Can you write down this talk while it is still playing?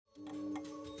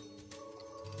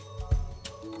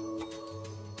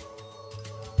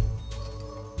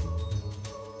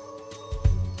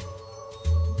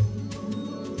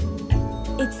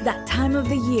It's that time of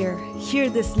the year. Hear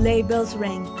the sleigh bells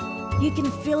ring. You can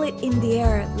feel it in the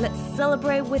air. Let's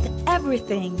celebrate with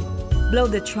everything. Blow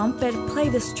the trumpet, play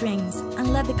the strings,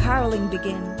 and let the caroling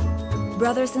begin.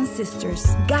 Brothers and sisters,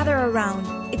 gather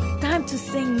around. It's time to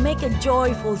sing, make a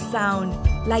joyful sound.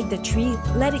 Light the tree,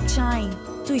 let it shine.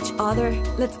 To each other,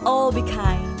 let's all be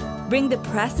kind. Bring the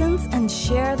presents and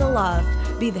share the love.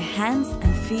 Be the hands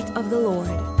and feet of the Lord.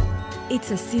 It's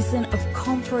a season of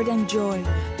comfort and joy,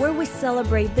 where we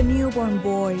celebrate the newborn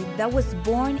boy that was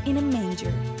born in a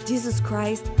manger, Jesus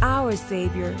Christ, our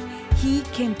Savior. He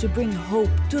came to bring hope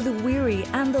to the weary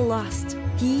and the lost.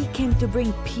 He came to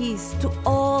bring peace to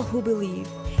all who believe.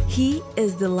 He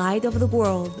is the light of the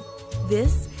world.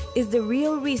 This is the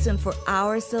real reason for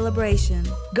our celebration.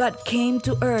 God came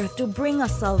to earth to bring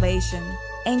us salvation.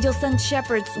 Angels and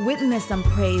shepherds witness and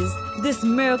praise this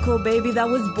miracle baby that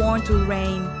was born to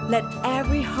reign. Let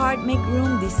every heart make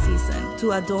room this season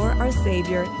to adore our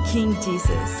Savior, King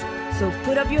Jesus. So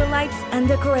put up your lights and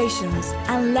decorations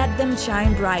and let them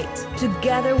shine bright.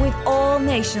 Together with all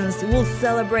nations, we'll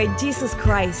celebrate Jesus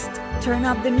Christ. Turn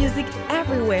up the music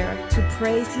everywhere to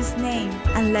praise His name,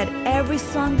 and let every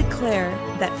song declare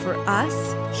that for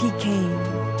us He came.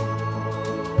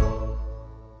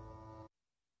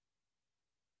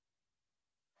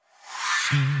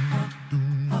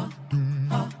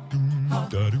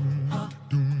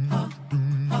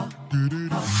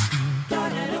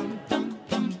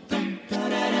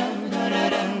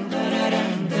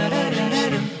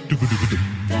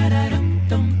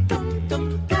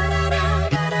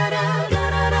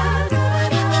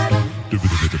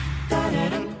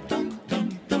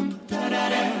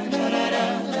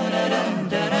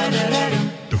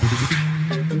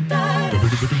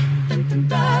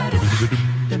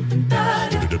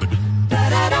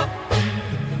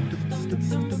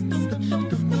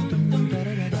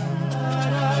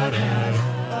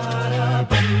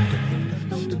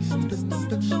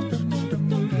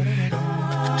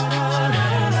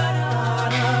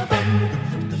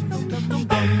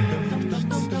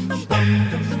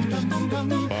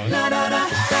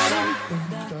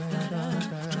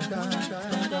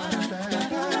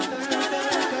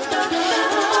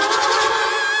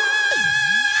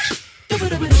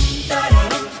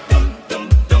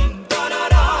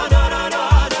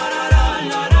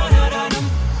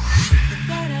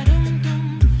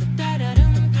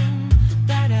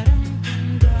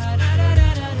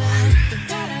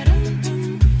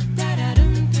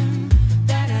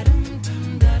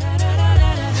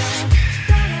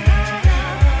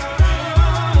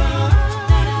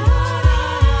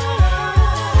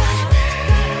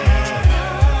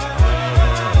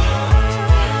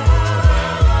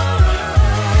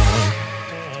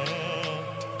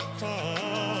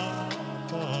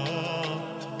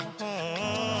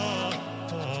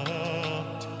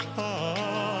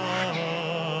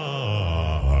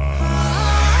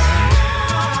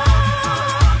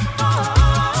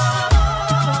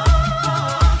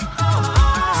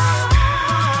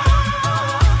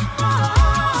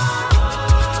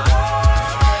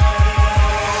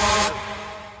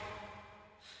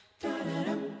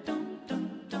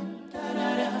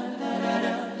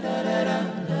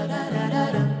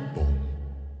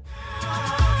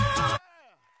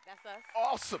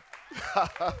 Awesome.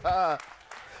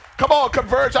 Come on,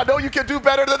 Converge. I know you can do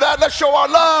better than that. Let's show our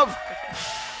love.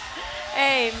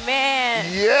 Amen.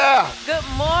 Yeah. Good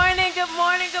morning, good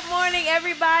morning, good morning,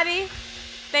 everybody.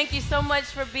 Thank you so much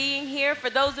for being here. For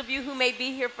those of you who may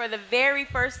be here for the very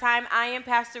first time, I am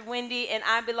Pastor Wendy, and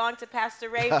I belong to Pastor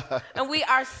Ray. And we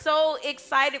are so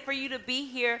excited for you to be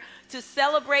here to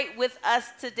celebrate with us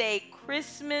today,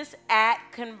 Christmas at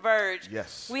Converge.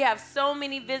 Yes. We have so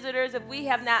many visitors. If we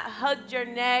have not hugged your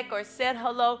neck or said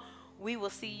hello, we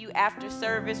will see you after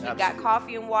service. We've got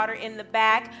coffee and water in the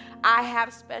back. I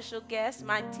have special guests.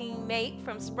 My teammate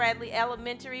from Spradley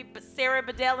Elementary, Sarah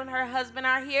Bedell, and her husband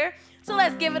are here. So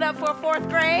let's give it up for fourth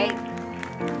grade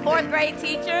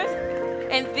teachers.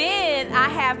 And then I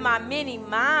have my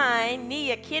mini-mine,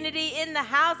 Nia Kennedy, in the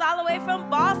house all the way from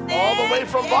Boston. All the way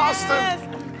from Boston.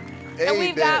 And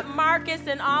we've got Marcus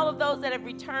and all of those that have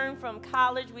returned from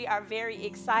college. We are very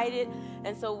excited.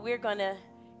 And so we're going to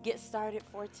get started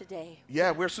for today. Yeah,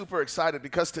 we're super excited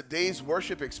because today's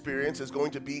worship experience is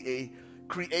going to be a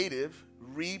creative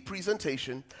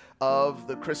representation of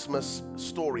the Christmas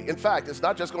story. In fact, it's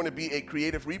not just going to be a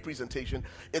creative representation,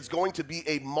 it's going to be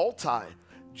a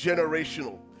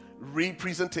multi-generational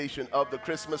representation of the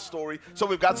Christmas story. So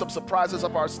we've got some surprises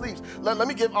up our sleeves. Let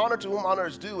me give honor to whom honor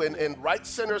is due. And right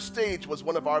center stage was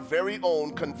one of our very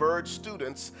own Converge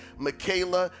students,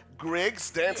 Michaela Griggs,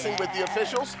 dancing with the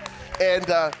officials. And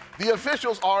the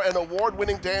officials are an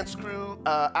award-winning dance crew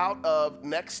out of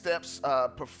Next Steps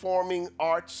Performing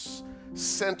Arts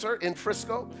Center in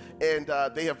Frisco. And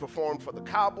they have performed for the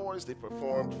Cowboys. They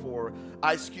performed for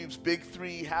Ice Cube's Big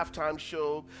 3 halftime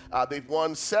show. They've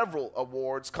won several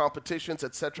awards, competitions,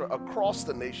 etc. across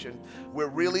the nation. We're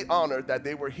really honored that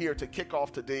they were here to kick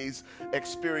off today's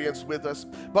experience with us.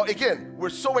 But again, we're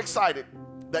so excited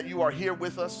that you are here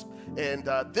with us. And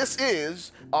this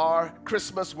is our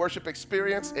Christmas worship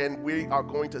experience, and we are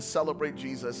going to celebrate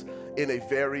Jesus in a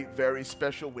very, very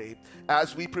special way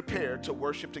as we prepare to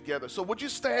worship together. So would you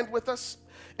stand with us?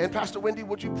 And Pastor Wendy,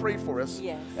 would you pray for us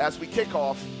as we kick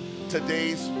off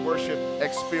today's worship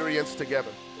experience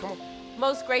together? Come on.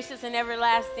 Most gracious and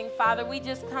everlasting Father, we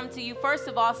just come to you, first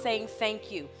of all, saying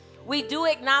thank you. We do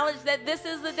acknowledge that this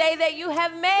is the day that you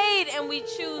have made, and we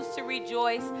choose to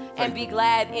rejoice and be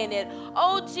glad in it.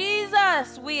 Oh,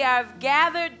 Jesus, we have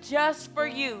gathered just for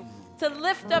you, to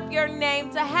lift up your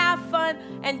name, to have fun,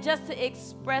 and just to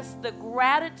express the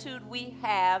gratitude we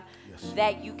have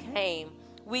that you came.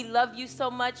 We love you so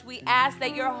much. We ask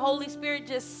that your Holy Spirit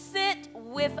just sit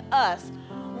with us.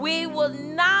 We will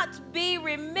not be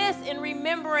remiss in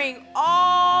remembering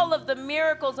all of the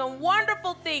miracles and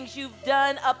wonderful things you've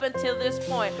done up until this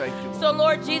point. Thank you. So,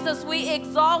 Lord Jesus, we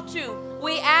exalt you.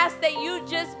 We ask that you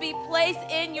just be placed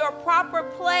in your proper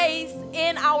place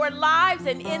in our lives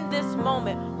and in this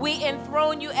moment. We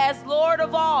enthrone you as Lord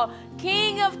of all,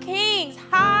 King of kings,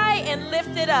 high and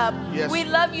lifted up. Yes. We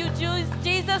love you,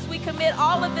 Jesus. We commit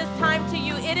all of this time to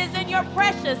you. It is in your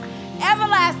precious,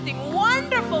 everlasting,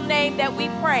 wonderful name that we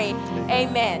pray.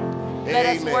 Amen. Let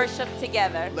us worship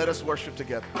together. Let us worship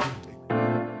together.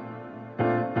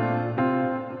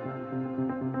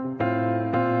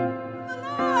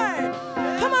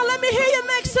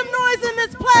 Some noise in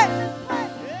this place.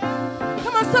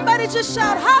 Come on, somebody just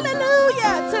shout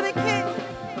hallelujah to the King.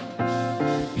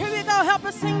 Here we go, help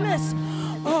us sing this.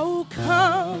 Oh,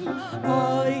 come,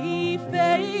 all ye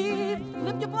faith.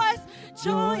 Lift your voice.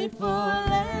 Joyful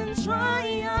and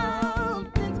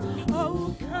triumphant.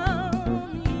 Oh,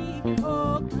 come ye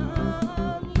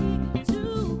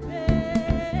to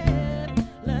Bethlehem.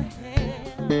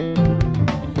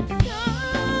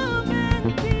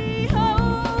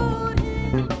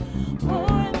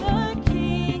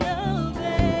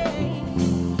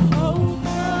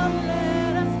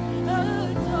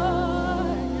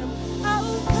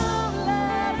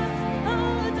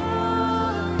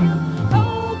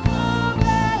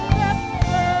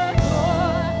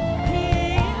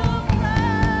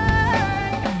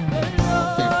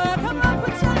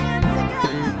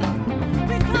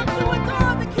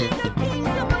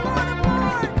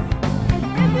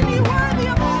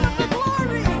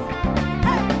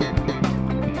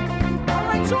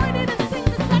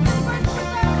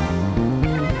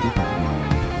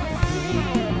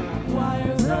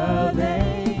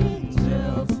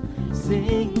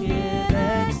 Sing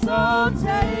it, exalt.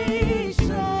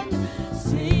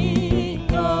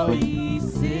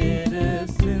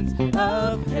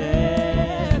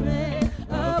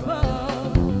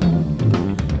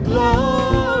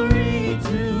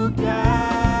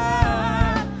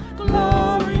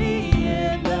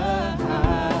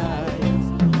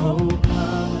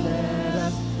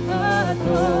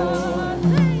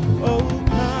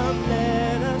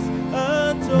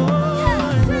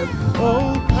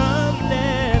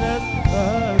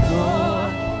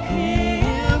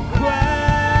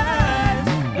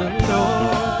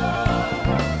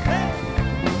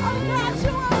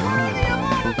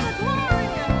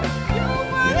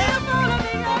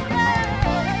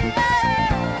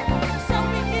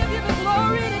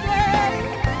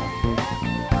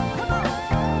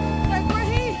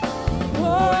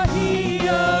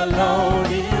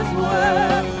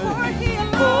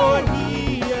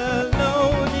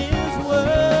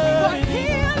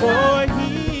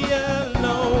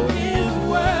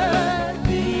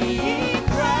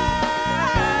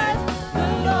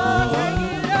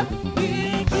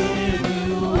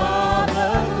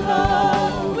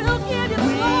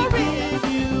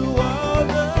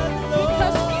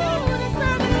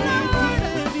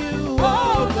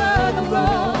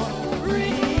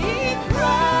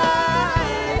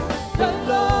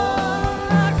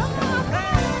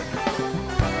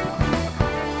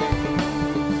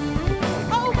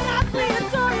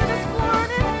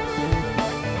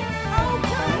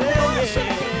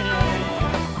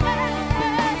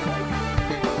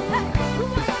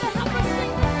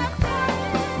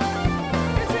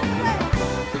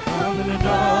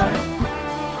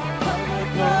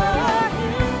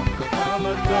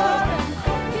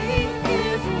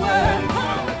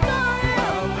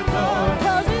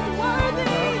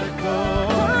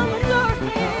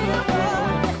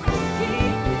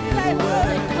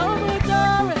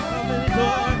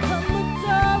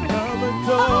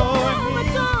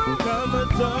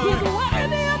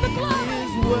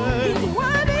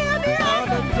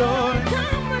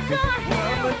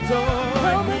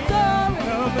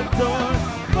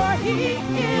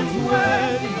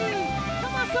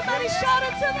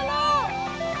 unto the Lord.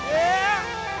 Yeah.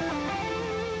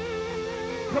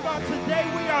 Come on, today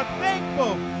we are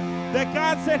thankful that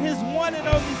God sent his one and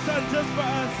only son just for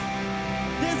us.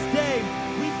 This day,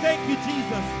 we thank you,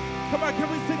 Jesus. Come on, can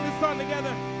we sing this song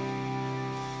together?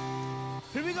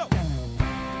 Here we go.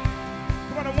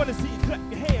 Come on, I want to see you clap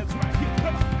your hands right here.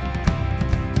 Come on.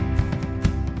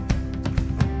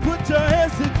 Put your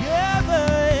hands together.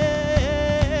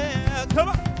 Yeah. Come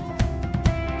on.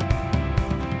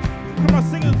 Come on,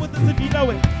 sing it with us if you know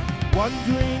it.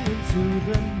 Wandering into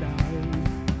the night,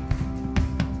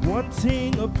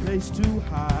 wanting a place to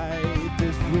hide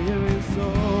this weary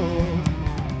soul,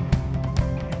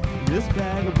 this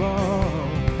vagabond.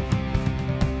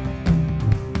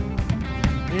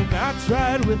 And I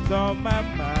tried with all my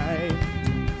might,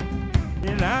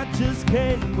 and I just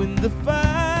can't win the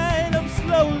fight. I'm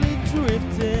slowly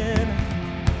drifting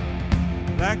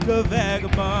like a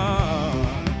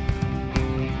vagabond.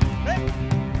 Hey.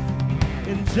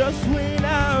 And just when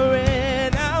I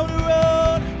ran out the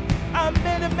road, I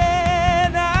met a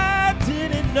man I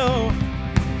didn't know,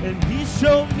 and he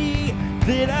showed me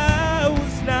that I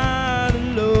was not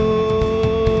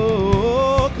alone.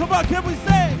 Come on, can we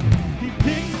say?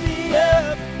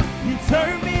 Up, he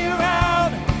turned me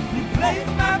around, he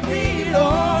placed my feet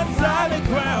on solid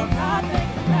ground. I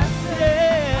thank the Master,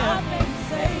 yeah. I thank the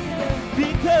Savior,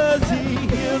 because he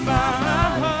healed my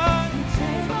heart,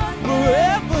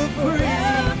 forever free.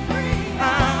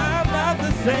 I'm not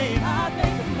the same. I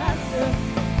thank the Master,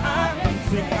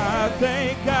 I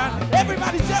thank God.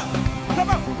 Everybody shout, come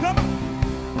on, come on.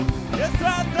 Yes, I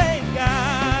thank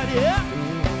God, yeah.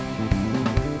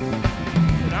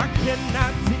 And I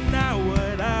cannot deny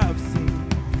what I've seen.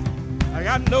 I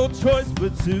got no choice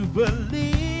but to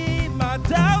believe. My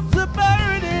doubts are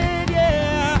burning,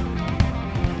 yeah,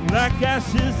 like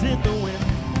ashes in the wind.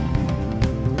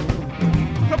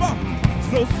 Come on.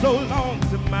 So long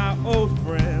to my old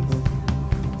friends,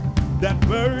 that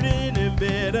burden and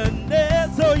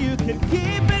bitterness, so you can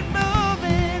keep it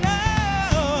moving.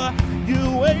 Oh,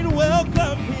 you ain't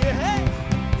welcome here. Hey.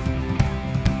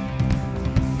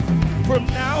 From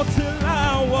now till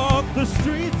I walk the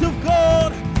streets of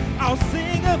gold, I'll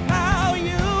sing of how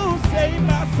you saved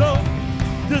my soul.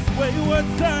 This wayward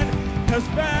son has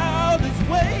found its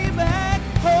way back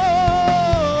home.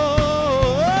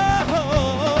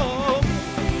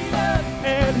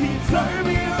 And he turned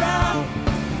me around,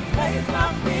 placed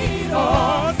my feet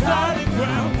on solid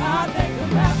ground. I thank the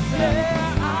Master,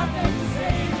 yeah. I thank the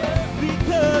Savior,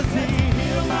 because he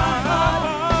healed my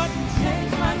heart,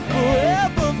 changed my name,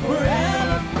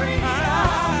 forever free. I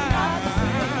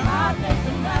thank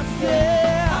the Master,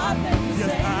 Yeah. I thank the Yes,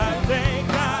 Savior. I thank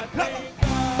God.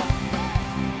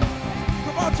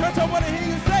 Come on, church, I want to hear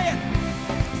you say it.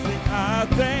 Sing, I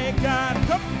thank God.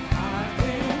 Come on. I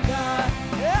thank God.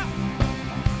 Yeah.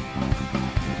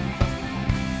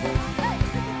 Hey, this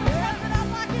is the part that I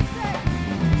like to say.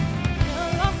 I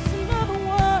lost another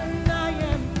one, I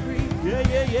am free. Yeah,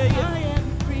 yeah, yeah, I yeah. am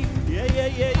free. Yeah, yeah,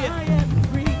 yeah, I yeah. am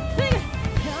free. Sing it.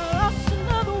 I lost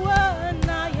another one,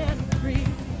 I am free.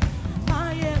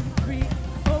 I am free.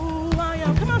 Oh, I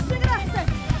am. Come on, sing it out. Say,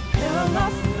 I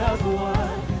lost another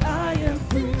one, I am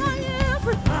free. I am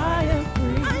free. I am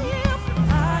free. I am free.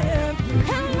 I am free.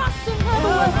 I lost another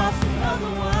one. I lost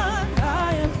another one.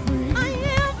 I am free. I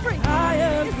am free. I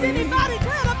am free. Is anybody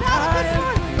glad about it this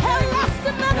morning? I lost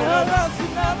another one. I lost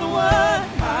another one.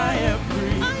 I am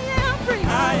free. I am free.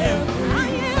 I am free. I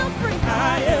am free.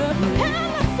 I am free. I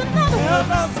lost another I one.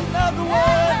 lost another one.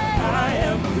 I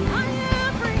am free. I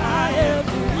am free. I am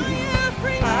free. I am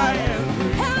free. I am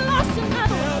free. I lost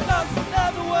another I one. lost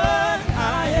another one.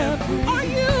 I am free. Are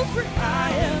you free? I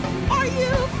am free. Are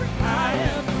you free? I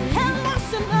am free. I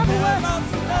lost another I one.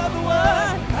 lost another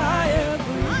one. I am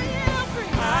free. I am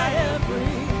free. I am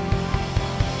free.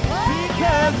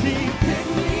 Because he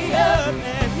picked me up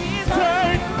and he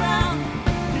turned around.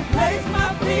 He placed my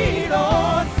feet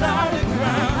on solid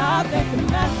ground. I thank the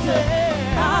Master.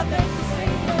 I thank the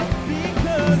Savior.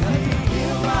 Because he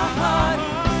Healed my heart.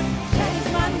 Changed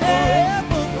my name.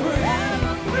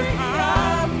 forever free. Forever free.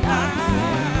 I'm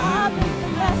I thank the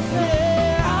Master.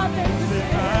 I thank the I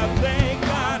Savior. thank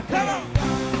God. Come on.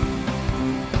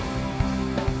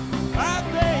 I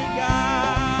thank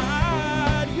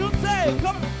God. You say,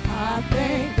 come on. I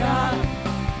thank God.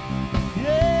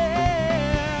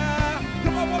 Yeah.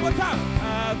 Come on, one more time.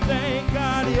 I thank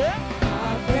God. Yeah.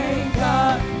 I thank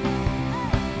God.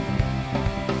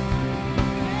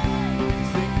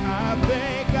 Sing, I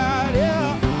thank God.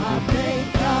 Yeah. I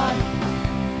thank God.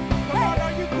 Come on,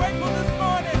 are you grateful this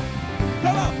morning?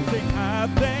 Come on. Sing, I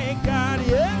thank God.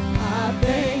 Yeah. I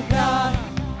thank God.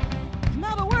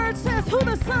 Now the word says, who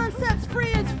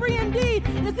free indeed.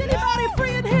 Is anybody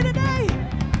free in here today?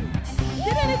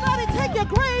 Did anybody take your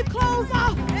grave clothes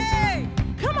off? Hey!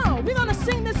 Come on, we're gonna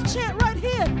sing this chant right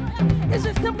here. It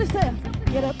just simply says,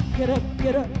 get up, get up,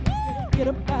 get up, get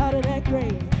up out of that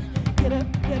grave. Get up,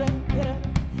 get up, get up,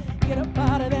 get up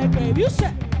out of that grave. You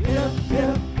said, get up, get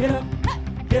up, get up,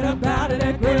 get up out of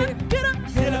that grave. Get up,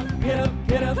 get up, get up,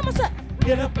 get up. Come on, say,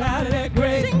 get up out of that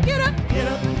grave. Sing, get up, get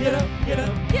up, get up, get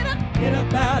up, get up, get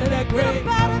up out of that grave. Get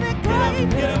up out of that grave.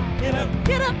 Get up, get up,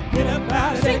 get up, get up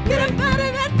out of that grave. Get up out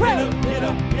of that grave. Get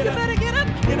up, get up, you better get up.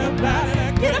 Get up out of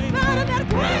that grave. Get up out of that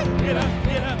grave. Get up,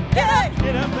 get up, get up,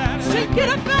 get up out of that grave. Get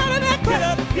up out of that grave.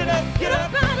 Get up, get up,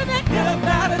 get up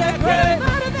out of that grave. Get up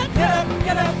out of that grave. Get up,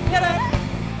 get up, get up.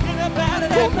 Get up out of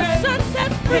that grave. The sun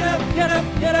sets free. Get up, get up,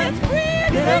 get up. It's free.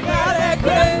 Get up out of that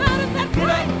grave. Get up out of that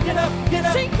grave. Get up, get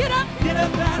up. Say get up. Get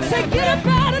up out of that grave. Say get up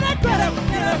out of that grave. Get up,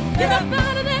 get up, get up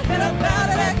out of that. Get up out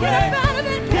of that grave. Get up out of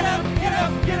that. Get up, get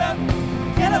up, get up.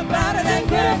 Get up out of that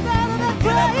grave. Get up out of that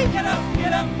grave. Get up,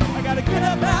 get up. I gotta get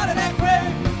up out of that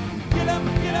grave. Get up,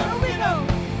 get up. Here we go.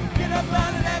 Get up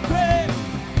out of that grave.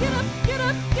 Get up, get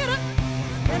up, get up.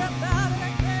 Get up out of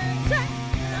that grave. Say,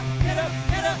 get up, get up,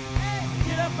 get up.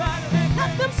 Get up out of that grave.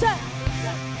 Let them say.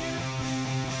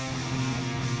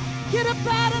 Get up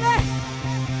out of that.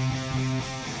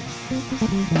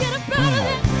 Get up out of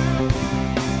that.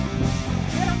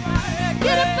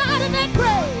 Get up out of that grave. Get up out of that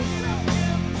grave.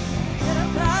 Get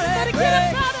up out of that grave. Get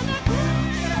up out of that grave.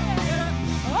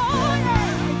 Oh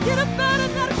yeah. Get up out of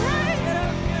that grave. Get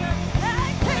up, get up. Hey,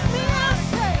 take me out,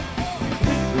 say.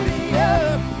 Pick me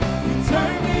up. You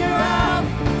turn me around.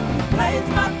 You place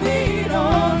my feet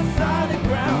on solid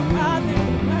ground. I thank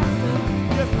the Master.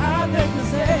 Yes, I thank the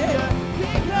Savior.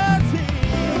 Because He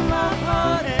in my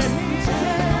heart and He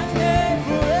changed me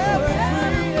forever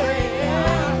and ever.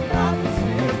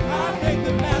 I thank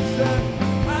the Master.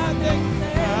 I thank the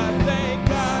Savior. I thank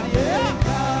God. Yeah.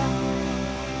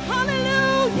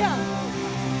 Hallelujah.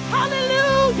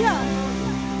 Hallelujah.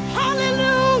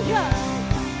 Hallelujah.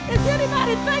 Is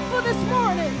anybody thankful this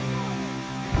morning?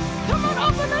 Come on,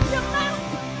 open up your mouth.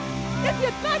 If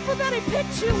you're thankful that He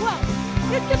picked you up,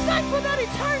 if you're thankful that He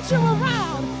turned you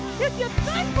around, if you're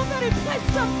thankful that He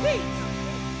placed your feet,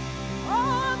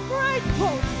 oh, I'm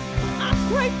grateful. I'm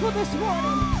grateful this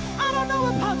morning. I don't know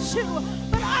about you,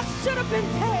 but I should have been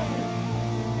dead.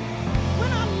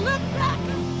 When I look back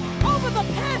over the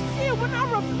past year, when I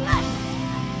reflect,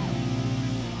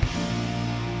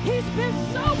 He's been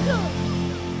so good,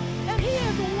 and He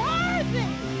is worthy.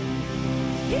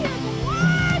 He is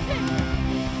worthy.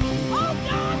 Oh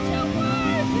God, you're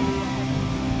worthy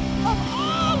of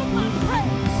all of my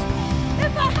praise.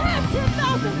 If I had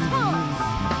 10,000 tongues,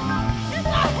 if I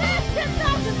had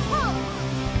 10,000 tongues,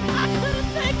 I couldn't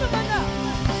think of enough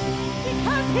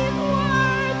because He's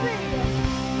worthy.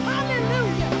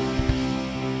 Hallelujah.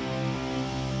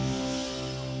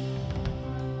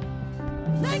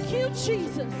 Thank you,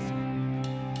 Jesus.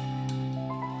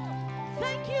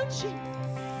 Thank you, Jesus.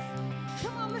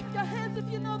 Come on, lift your hands if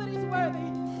you know that He's worthy.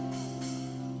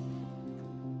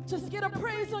 Just get a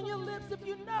praise on your lips if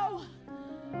you know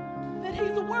that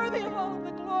He's worthy of all of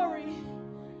the glory.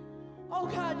 Oh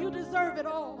God, you deserve it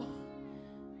all.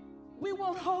 We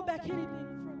won't hold back anything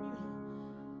from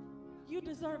you. You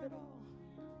deserve it all.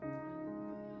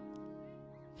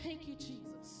 Thank you,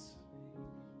 Jesus.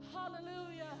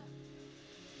 Hallelujah.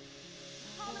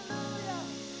 Hallelujah.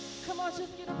 Come on,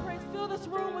 just get a praise. Fill this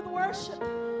room with worship.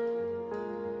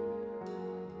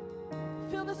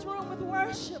 Fill this room with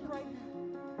worship right now.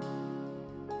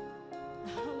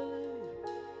 Hallelujah.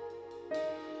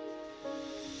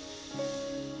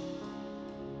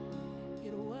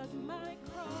 It was my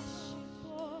cross you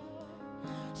bore,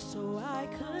 so I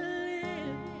could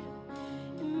live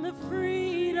in the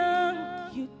freedom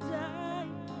you died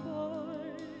for.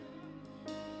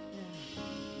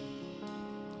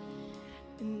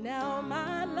 And now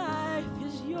my life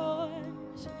is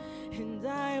yours, and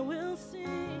I will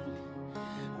sing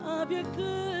of your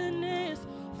goodness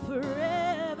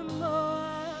forevermore.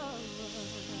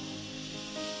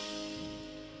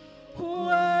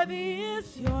 Worthy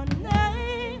is your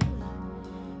name,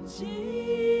 Jesus.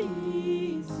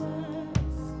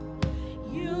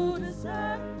 You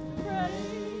deserve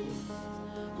praise.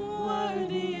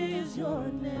 Worthy is your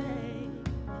name.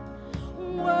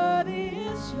 Worthy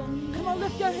is your name. Come on,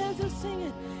 lift your hands and sing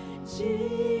it.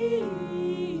 Jesus,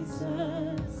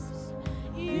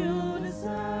 you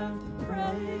deserve the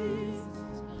praise.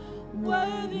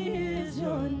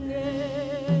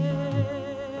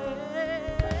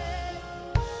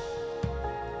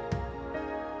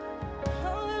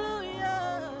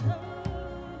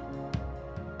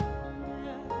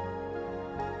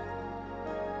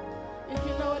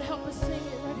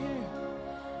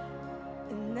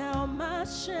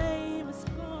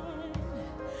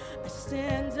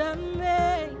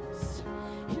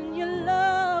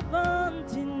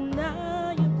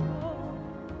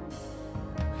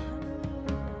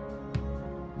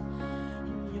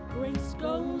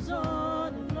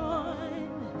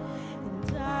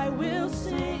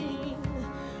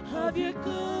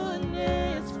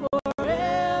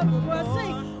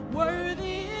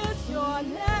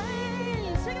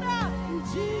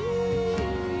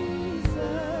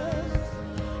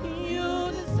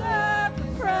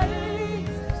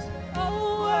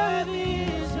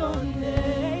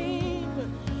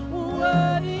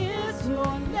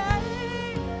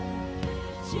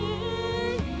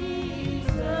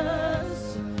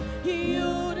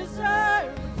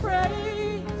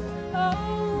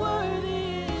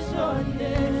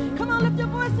 lift your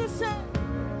voice and sing.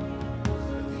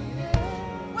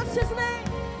 What's his name?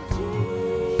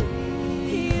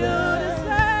 Jesus.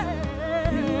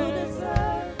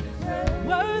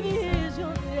 Worthy is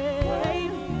your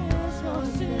name.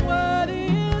 Worthy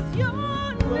is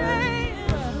your name.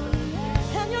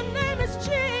 And your name is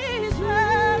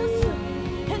Jesus.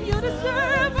 And you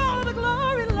deserve all the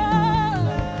glory,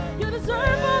 Lord. You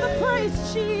deserve all the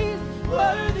praise, Jesus.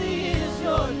 Worthy is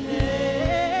your name.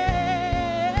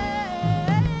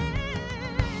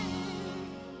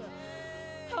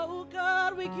 Oh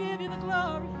God, we give you the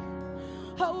glory.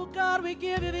 Oh God, we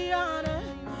give you the honor.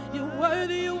 You're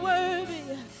worthy, you're worthy.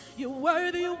 You're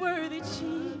worthy, you're worthy,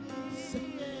 Jesus.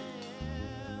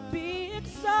 Be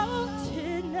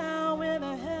exalted now in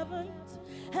the heavens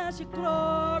as your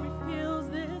glory fills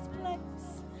this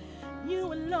place.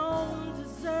 You alone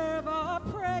deserve our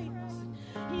praise.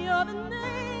 You're the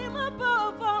name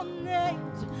above all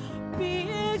names. Be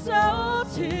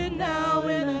exalted now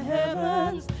in the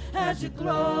heavens as your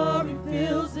glory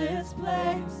fills this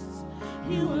place.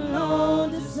 You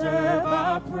alone deserve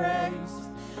our praise.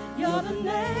 You're the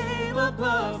name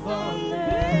above all names.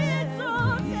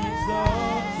 Be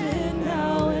exalted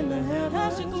now in the heavens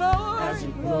as your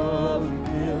glory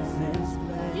fills this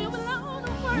place. You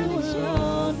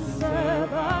alone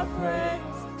deserve our praise.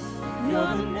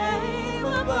 You're the name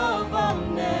above all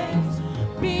names.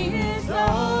 Be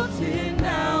exalted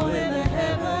now in the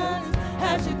heavens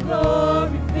as your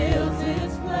glory fills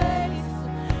this place.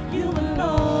 You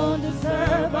alone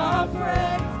deserve our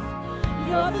praise.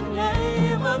 You're the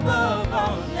name above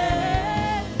all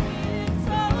names. Be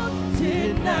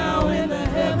exalted now in the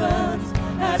heavens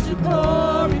as your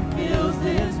glory fills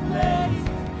this place.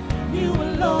 You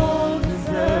alone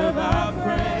deserve our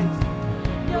praise.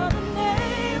 You're the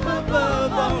name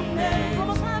above all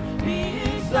names. Be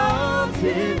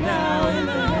exalted now in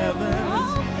the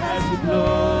heavens as your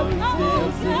glory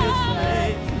fills this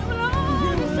place.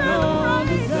 You alone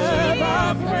deserve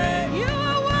our praise. You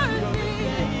are worthy. Your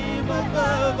name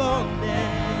above all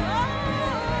names.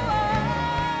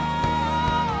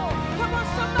 Come on,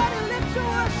 somebody lift your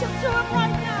worship to him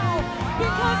right now,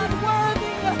 because it's worthy.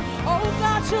 Oh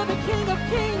God, you're the King of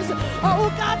Kings. Oh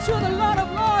God, you're the Lord of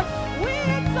Lords. We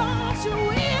exalt you,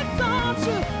 we exalt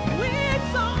you, we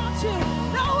exalt you.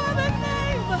 No other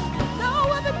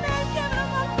name given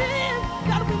among men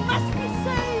that we must be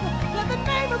saved than the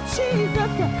name of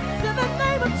Jesus. Than the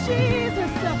name of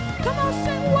Jesus. Come on,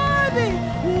 sing worthy.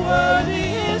 Worthy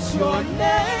is your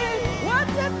name.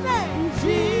 What's his name?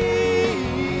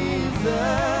 Jesus.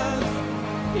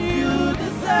 You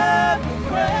deserve the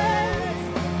praise.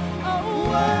 Oh,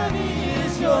 worthy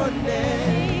is your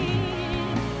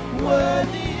name.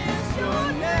 Worthy is your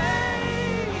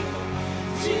name.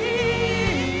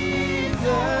 Jesus.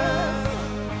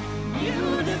 You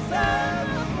deserve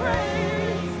the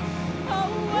praise.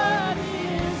 Oh, worthy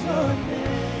is your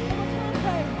name.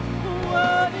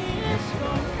 Worthy is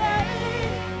your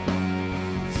name.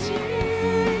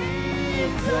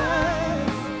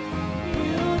 Jesus.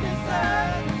 You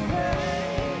deserve the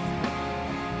praise.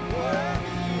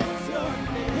 Worthy is your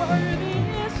name. Worthy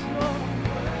is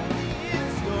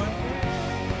your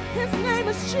name. His name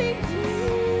is Jesus.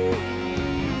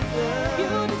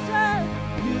 You deserve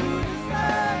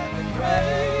the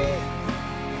praise.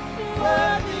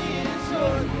 Worthy is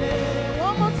your name.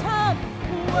 One more time.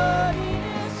 Worthy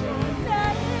is your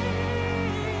name.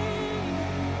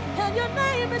 And your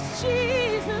name is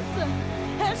Jesus.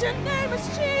 And your name is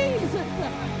Jesus.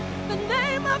 The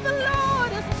name of the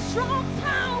Lord is a strong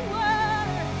tower.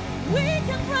 We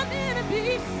can run in and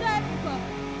be safe.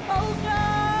 Oh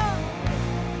God,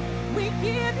 we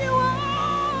give you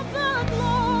all the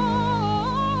glory.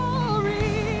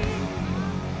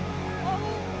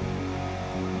 Oh,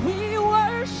 we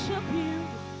worship you,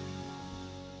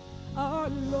 our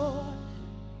Lord.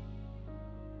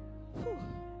 Whew.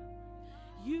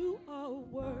 You are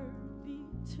worthy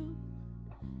to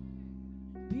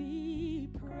be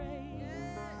praised.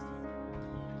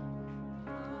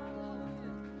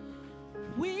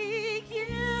 We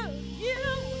give you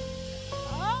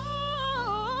all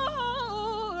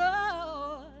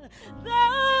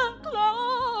the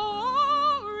glory.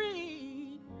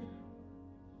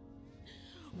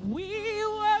 We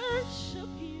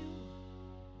worship you,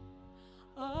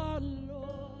 our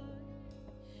Lord.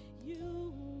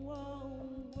 You are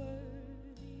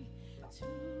worthy to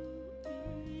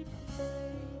be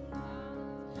praised.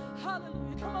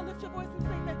 Hallelujah. Come on, lift your voice and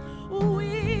sing that. We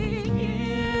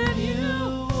give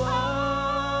you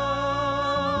all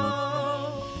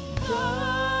the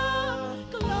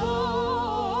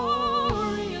glory,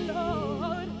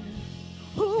 Lord.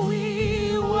 We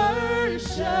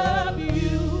worship you.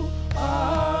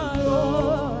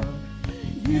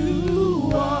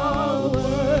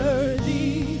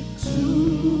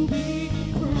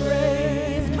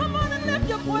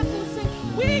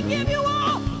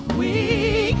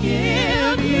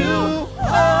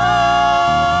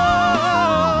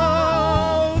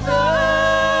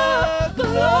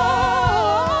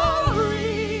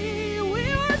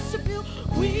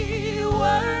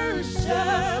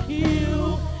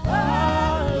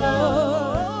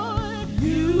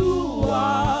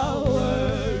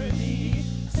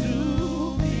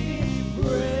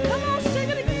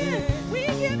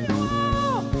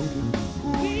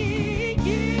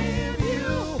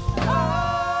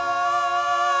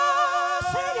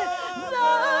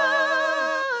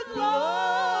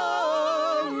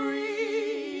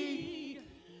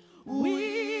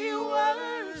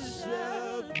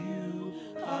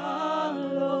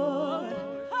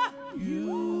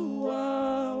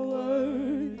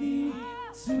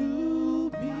 to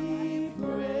be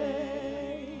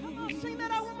praised. Come on, sing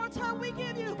that out one more time. We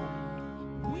give you.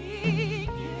 We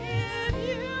give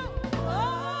you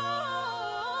all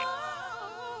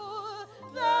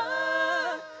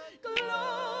the glory.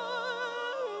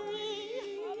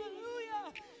 Hallelujah.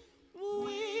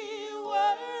 We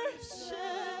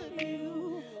worship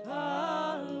you,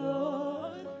 our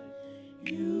Lord.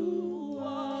 You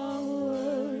are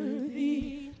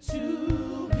worthy to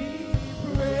be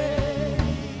praised.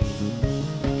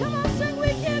 Come on, sing. We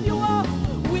give you all.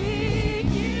 We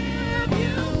give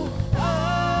you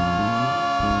all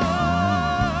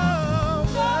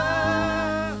the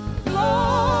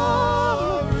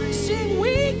glory. Sing.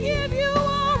 We give you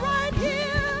all right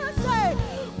here. Say,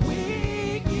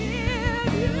 we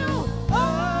give you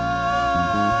all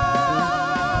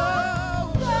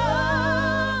the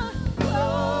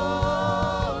glory.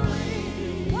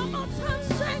 One more time,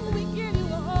 sing. We give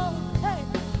you all. Hey,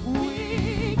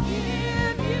 we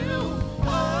give you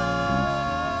all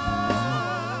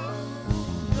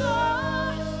the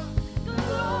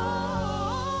glory.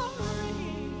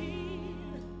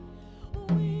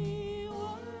 We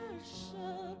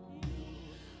worship you,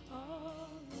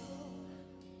 our Lord.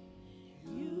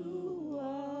 You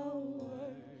are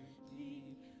worthy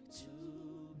to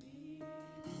be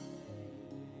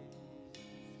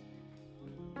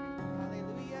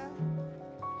Hallelujah.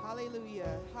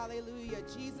 Hallelujah. Hallelujah.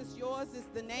 Jesus, yours is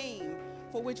the name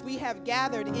for which we have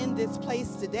gathered in this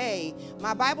place today.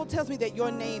 My Bible tells me that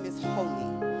your name is holy.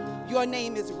 Your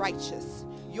name is righteous.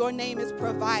 Your name is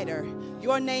provider.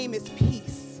 Your name is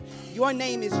peace. Your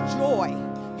name is joy.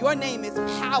 Your name is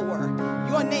power.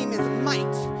 Your name is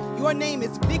might. Your name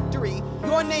is victory.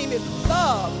 Your name is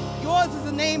love. Yours is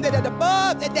a name that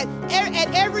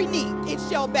at every knee it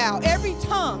shall bow. Every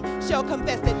tongue shall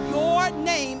confess that your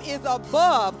name is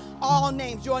above all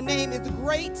names. Your name is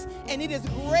great and it is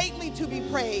greatly to be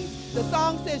praised. The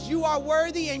song says you are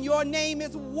worthy and your name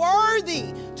is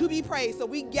worthy to be praised. So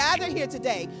we gather here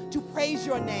today to praise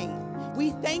your name.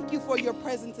 We thank you for your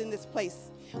presence in this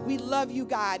place. We love you,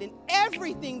 God, and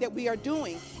everything that we are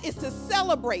doing is to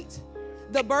celebrate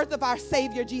the birth of our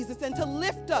Savior Jesus and to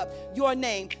lift up your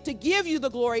name, to give you the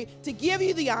glory, to give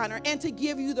you the honor, and to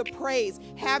give you the praise.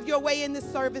 Have your way in this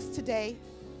service today.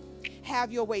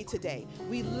 Have your way today.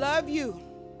 We love you.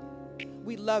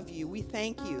 We love you. We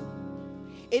thank you.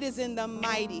 It is in the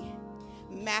mighty,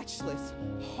 matchless,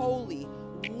 holy,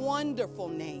 wonderful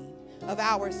name of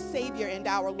our Savior and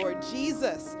our Lord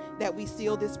Jesus that we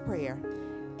seal this prayer.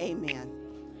 Amen.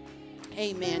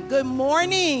 Amen. Good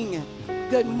morning.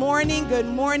 Good morning. Good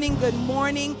morning. Good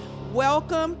morning.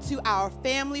 Welcome to our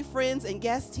family, friends, and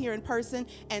guests here in person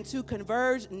and to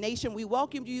Converge Nation. We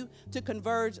welcome you to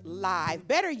Converge Live.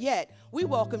 Better yet, we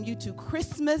welcome you to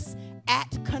Christmas at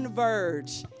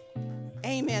Converge.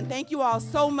 Amen. Thank you all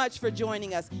so much for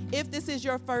joining us. If this is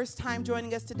your first time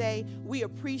joining us today, we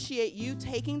appreciate you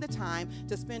taking the time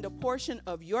to spend a portion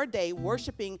of your day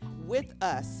worshiping with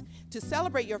us. To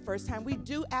celebrate your first time, we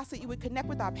do ask that you would connect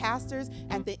with our pastors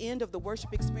at the end of the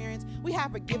worship experience. We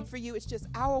have a gift for you. It's just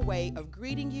our way of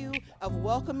greeting you, of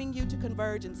welcoming you to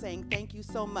Converge and saying thank you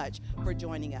so much for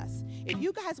joining us. If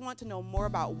you guys want to know more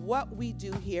about what we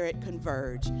do here at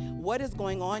Converge, what is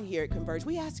going on here at Converge,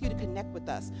 we ask you to connect with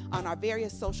us on our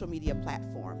various social media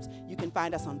platforms. You can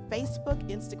find us on Facebook,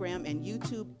 Instagram, and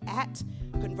YouTube at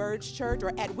Converge Church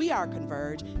or at We Are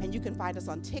Converge, and you can find us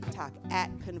on TikTok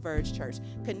at Converge Church.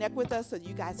 Connect with us so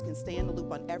you guys can stay in the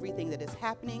loop on everything that is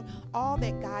happening, all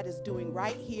that God is doing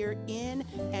right here in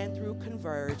and through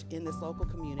Converge in this local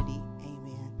community.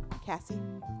 Amen. Cassie?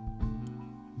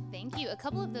 Thank you. A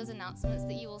couple of those announcements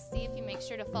that you will see if you make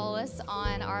sure to follow us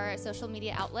on our social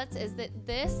media outlets is that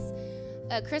this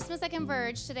Christmas at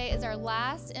Converge today is our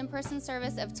last in-person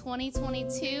service of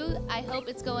 2022. I hope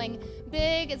it's going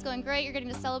big, it's going great. You're getting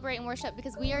to celebrate and worship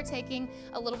because we are taking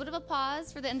a little bit of a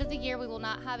pause for the end of the year. We will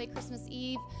not have a Christmas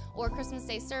Eve or Christmas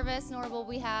Day service, nor will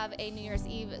we have a New Year's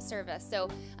Eve service. So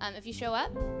if you show up,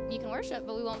 you can worship,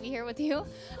 but we won't be here with you.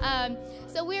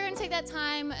 So we're going to take that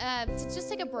time to just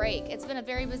take a break. It's been a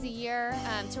very busy year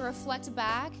to reflect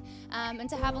back and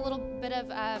to have a little bit of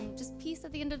just peace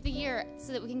at the end of the year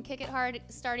so that we can kick it hard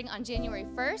starting on January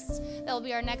 1st. That will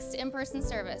be our next in-person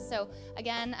service. So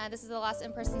again, this is the last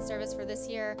in-person service for this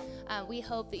year. We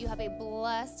hope that you have a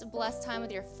blessed time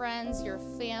with your friends, your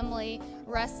family,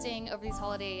 resting over these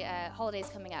holidays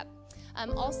coming up.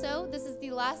 Also, this is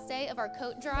the last day of our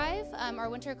coat drive, our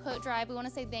winter coat drive. We want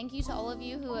to say thank you to all of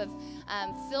you who have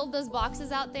filled those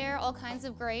boxes out there, all kinds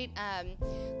of great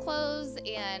clothes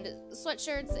and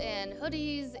sweatshirts and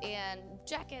hoodies and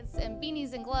jackets and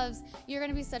beanies and gloves. You're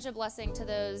going to be such a blessing to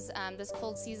those this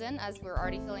cold season, as we're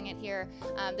already feeling it here,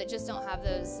 that just don't have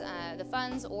those the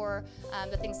funds or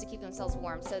the things to keep themselves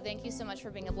warm. So thank you so much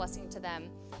for being a blessing to them.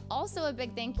 Also, a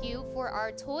big thank you for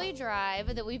our toy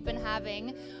drive that we've been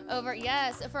having over.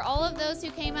 Yes, for all of those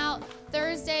who came out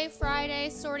Thursday, Friday,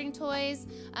 sorting toys.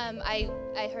 I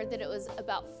heard that it was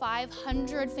about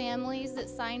 500 families that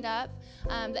signed up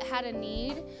that had a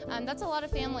need. That's a lot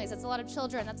of families. That's a lot of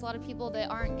children. That's a lot of people that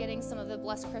aren't getting some of the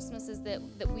blessed Christmases that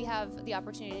we have the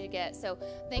opportunity to get. So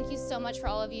thank you so much for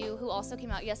all of you who also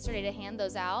came out yesterday to hand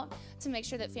those out, to make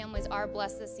sure that families are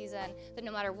blessed this season, that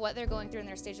no matter what they're going through in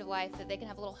their stage of life, that they can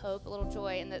have a little hope, a little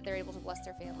joy, and that they're able to bless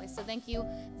their families. So thank you,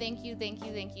 thank you, thank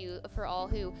you, thank you for all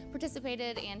who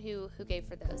participated and who gave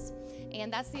for those.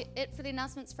 And that's it for the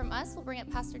announcements from us. We'll bring up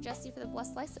Pastor Jesse for the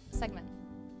Blessed Life segment.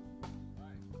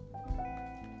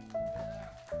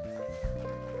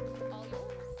 All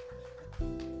yours.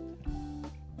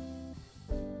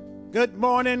 Good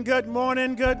morning, good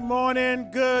morning, good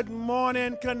morning, good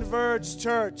morning, Converge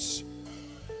Church.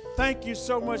 Thank you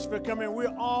so much for coming.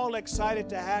 We're all excited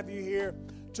to have you here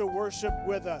to worship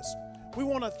with us. We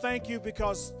want to thank you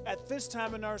because at this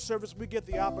time in our service, we get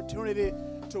the opportunity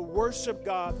to worship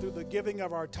God through the giving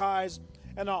of our tithes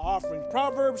and our offerings.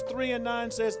 Proverbs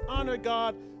 3:9 says, honor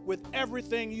God with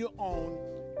everything you own.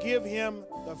 Give him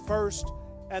the first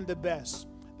and the best.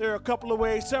 There are a couple of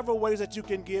ways, several ways that you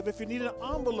can give. If you need an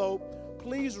envelope,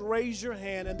 please raise your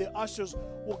hand and the ushers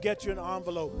will get you an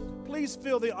envelope. Please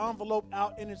fill the envelope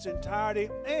out in its entirety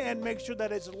and make sure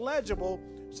that it's legible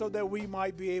so that we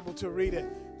might be able to read it.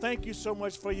 Thank you so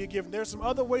much for your giving. There's some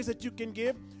other ways that you can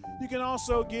give. You can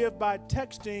also give by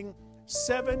texting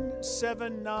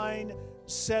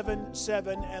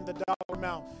 77977 and the dollar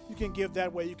amount. You can give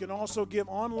that way. You can also give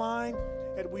online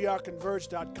at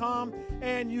weareconverge.com,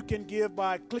 and you can give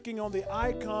by clicking on the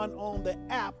icon on the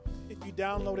app if you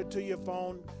download it to your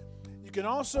phone. You can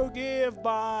also give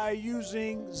by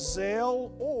using Zelle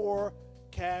or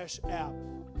Cash App.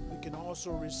 You can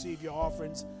also receive your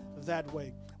offerings that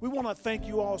way. We want to thank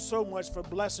you all so much for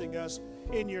blessing us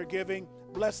in your giving,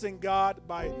 blessing God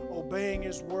by obeying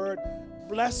his word,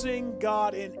 blessing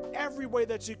God in every way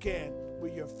that you can,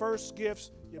 with your first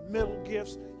gifts, your middle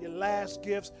gifts, your last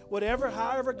gifts,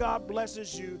 however God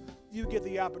blesses you, you get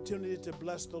the opportunity to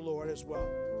bless the Lord as well.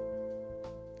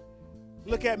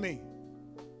 Look at me.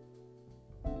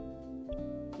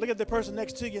 Look at the person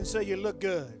next to you and say, you look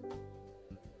good.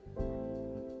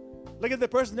 Look at the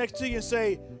person next to you and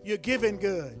say, you're giving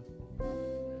good.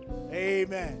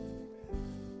 Amen.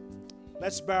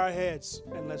 Let's bow our heads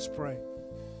and let's pray.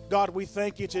 God, we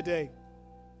thank you today.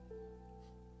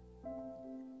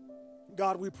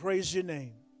 God, we praise your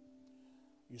name.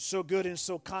 You're so good and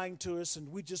so kind to us, and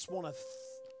we just want to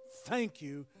thank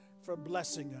you for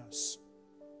blessing us.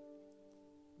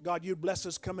 God, you bless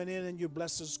us coming in and you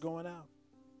bless us going out.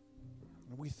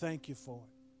 And we thank you for it.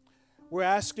 We're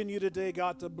asking you today,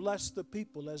 God, to bless the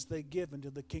people as they give into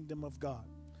the kingdom of God.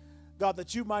 God,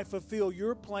 that you might fulfill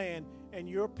your plan and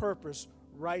your purpose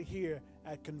right here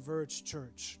at Converge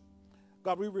Church.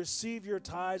 God, we receive your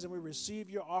tithes and we receive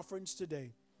your offerings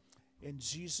today. In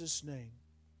Jesus' name,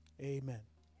 amen.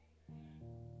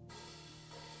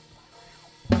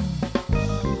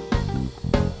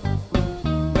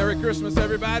 Merry Christmas,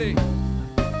 everybody.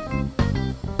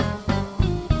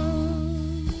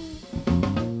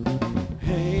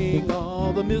 Hang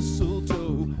all the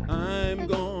mistletoe. I'm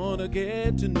gonna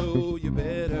get to know you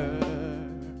better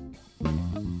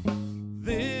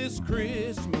this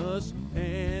Christmas.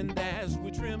 And as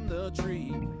we trim the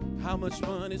tree, how much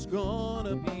fun it's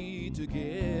gonna be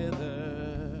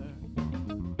together.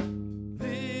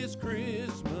 This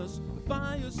Christmas, the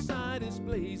fireside is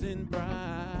blazing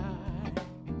bright.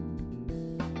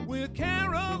 We're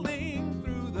caroling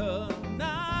through the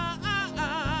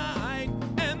night,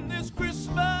 and this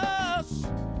Christmas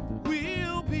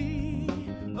will be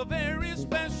a very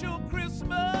special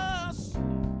Christmas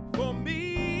for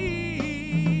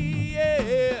me,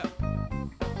 yeah.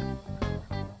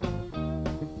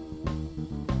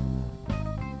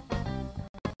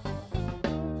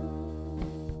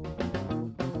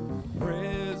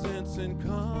 Presents and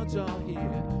cards are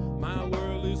here. My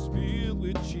world is filled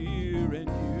with cheer and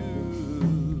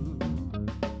you.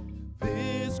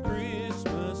 This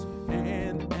Christmas,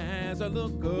 and as I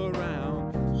look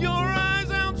around, your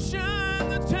eyes outshine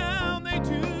the town, they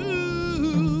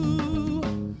do.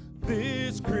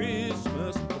 This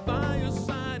Christmas, the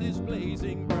fireside is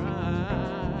blazing bright.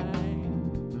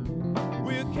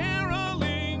 We're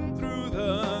caroling through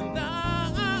the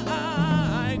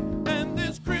night, and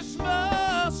this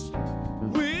Christmas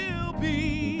will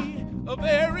be a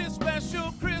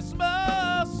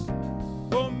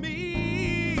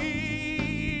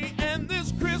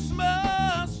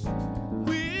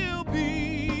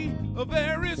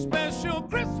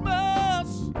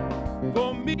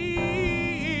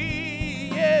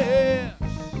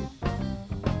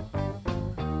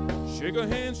Shake a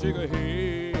hand, shake a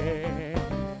hand.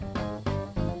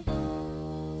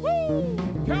 Woo!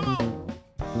 Come on.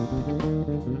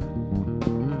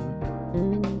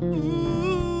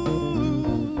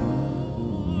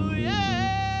 Ooh,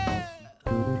 yeah.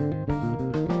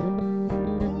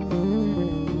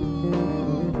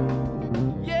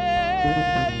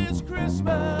 Yeah, it's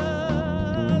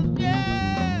Christmas.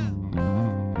 Yeah.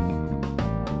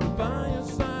 The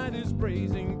fireside is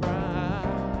blazing bright.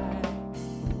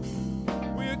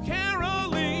 We're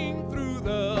caroling through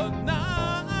the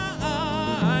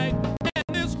night.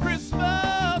 And this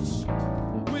Christmas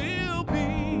will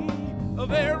be a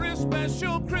very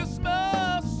special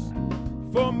Christmas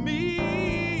for me.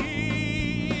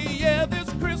 Yeah, this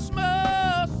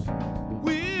Christmas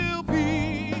will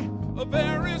be a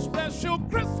very special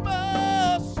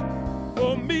Christmas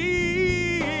for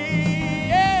me.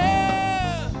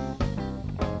 Yeah.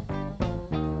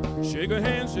 Shake a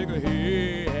hand, shake a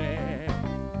hand.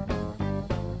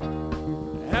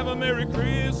 Have a Merry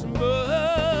Christmas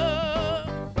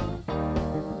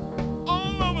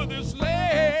all over this land.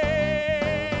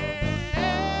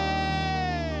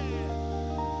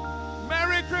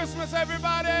 Merry Christmas,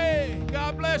 everybody.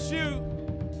 God bless you.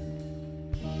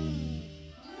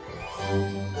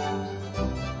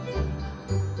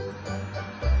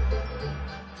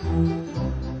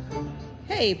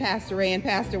 Hey, Pastor Ray and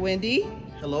Pastor Wendy.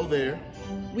 Hello there.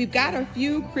 We've got a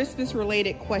few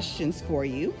Christmas-related questions for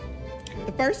you.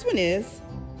 The first one is,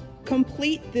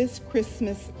 complete this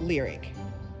Christmas lyric.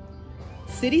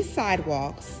 City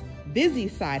sidewalks, busy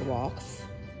sidewalks.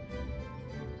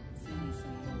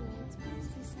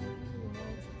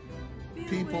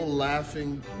 People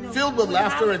laughing, filled with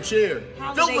laughter and cheer.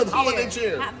 Filled with holiday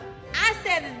cheer. I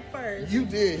said it first. You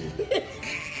did.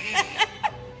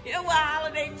 It was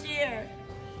holiday cheer.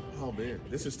 Oh man,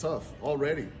 this is tough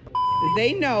already.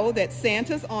 They know that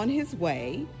Santa's on his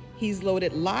way. He's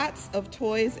loaded lots of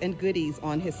toys and goodies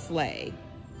on his sleigh.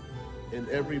 And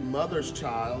every mother's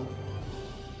child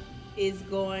Is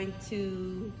going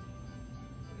to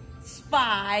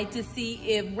spy to see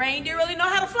if reindeer really know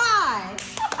how to fly.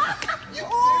 You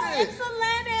Oh, did it.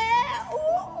 excellent.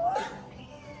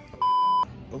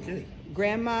 Ooh. Okay.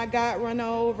 Grandma got run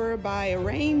over by a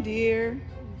reindeer.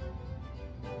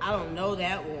 I don't know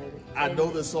that one. I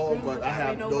know the song, but I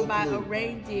have Ran no over by a clue.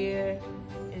 reindeer.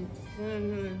 And I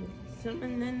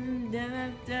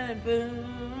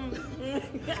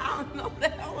don't know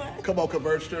that one. Come on,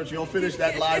 Converge Church, you'll finish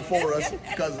that line for us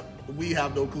because we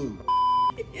have no clue.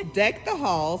 Deck the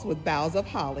halls with boughs of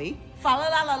holly. Fa la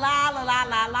la la la la la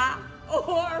la la.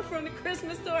 Or from the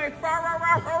Christmas Story. Fa ra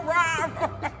ra ra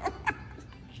ra.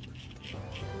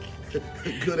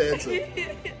 Good answer.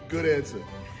 Good answer.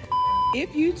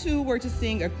 If you two were to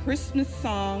sing a Christmas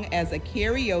song as a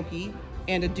karaoke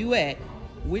and a duet,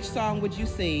 which song would you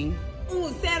sing? Ooh,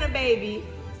 Santa Baby.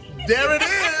 There it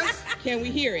is. Can we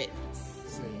hear it?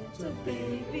 Santa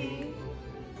Baby.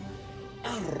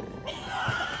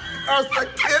 Eartha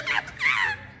Kitt.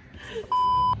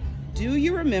 Do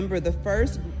you remember the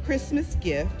first Christmas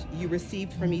gift you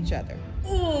received from each other?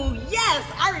 Ooh, yes,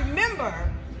 I remember.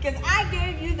 Because I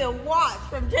gave you the watch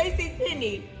from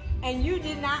JCPenney, and you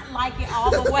did not like it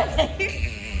all the way.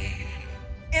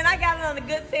 And I got it on a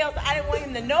good sale, so I didn't want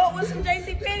him to know it was from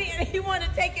JCPenney, and he wanted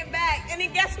to take it back. And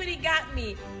then guess what he got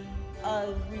me?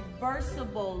 A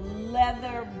reversible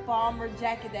leather bomber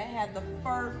jacket that had the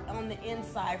fur on the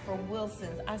inside from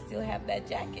Wilson's. I still have that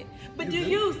jacket. But do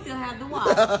you still have the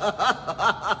watch?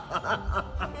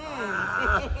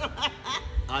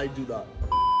 I do not.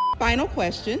 Final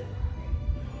question.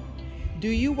 Do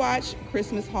you watch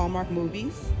Christmas Hallmark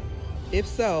movies? If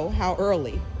so, how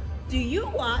early? Do you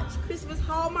watch Christmas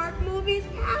Hallmark movies,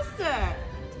 Pastor?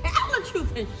 Tell the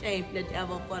truth and shame the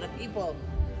devil for the people.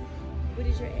 What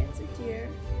is your answer, dear?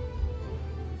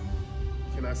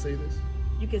 Can I say this?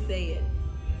 You can say it.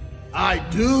 I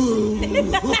do.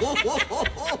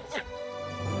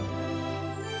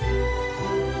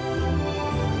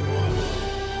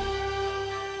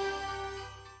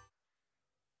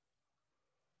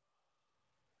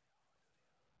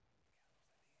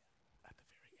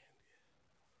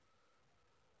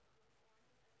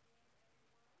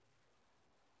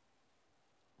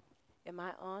 Am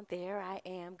I on? There I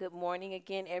am. Good morning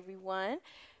again, everyone.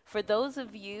 For those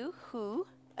of you who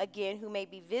may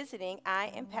be visiting, I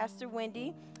am Pastor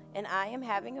Wendy, and I am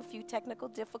having a few technical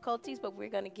difficulties, but we're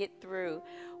going to get through.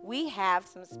 We have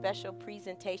some special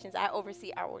presentations. I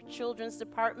oversee our children's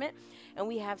department, and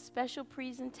we have special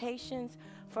presentations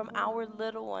from our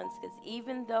little ones, because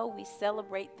even though we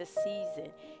celebrate the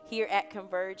season here at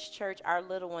Converge Church, our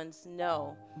little ones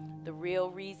know the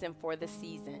real reason for the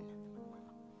season.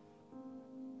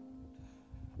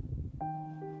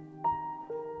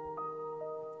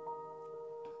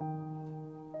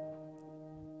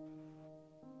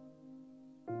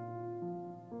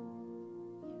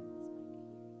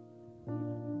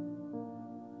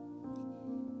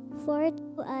 For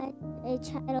to us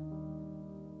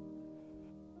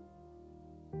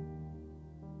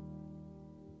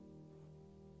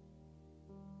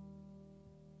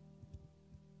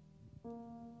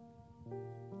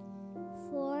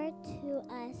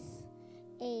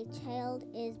a child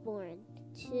is born,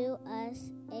 to us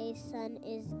a son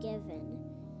is given,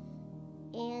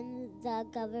 and the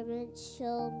government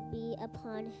shall be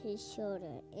upon his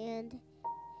shoulder, and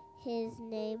his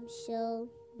name shall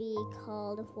be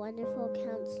called Wonderful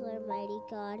Counselor, Mighty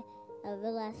God,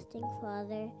 Everlasting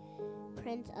Father,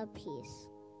 Prince of Peace.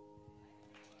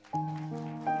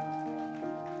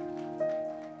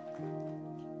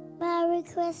 Merry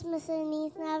Christmas and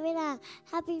Feliz Navidad.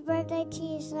 Happy birthday,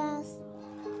 Jesus.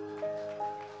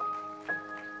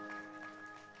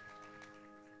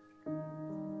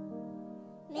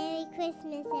 Merry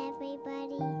Christmas,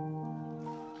 everybody.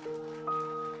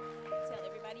 Tell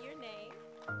everybody your name.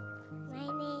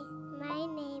 My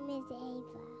name is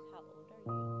Ava. How old are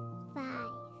you?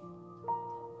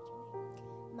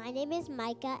 5. My name is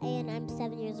Micah, and I'm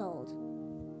 7 years old.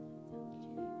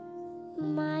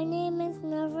 My name is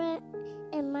Nova,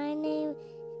 and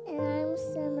I'm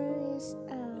 7 years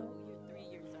old. You're 3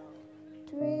 years old.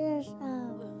 3 years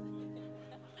old.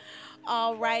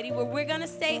 All righty. Well, we're gonna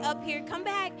stay up here. Come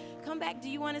back. Come back. Do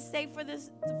you want to stay for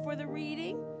the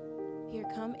reading? Here,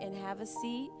 come and have a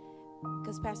seat,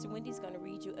 because Pastor Wendy's gonna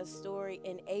read you a story.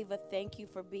 And Ava, thank you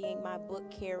for being my book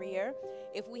carrier.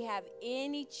 If we have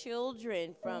any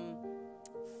children from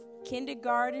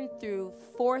kindergarten through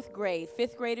 4th grade,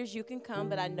 5th graders, you can come,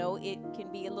 but I know it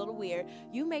can be a little weird.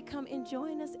 You may come and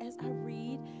join us as I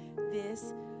read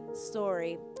this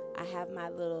story. I have my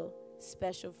little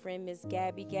special friend, Miss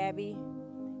Gabby.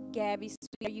 Gabby,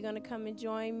 sweetie, are you going to come and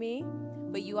join me?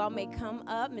 But you all may come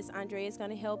up. Miss Andrea is going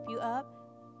to help you up.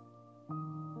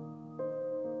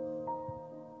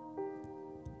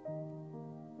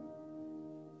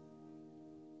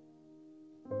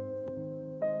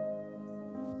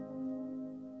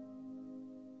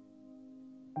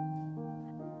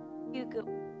 You good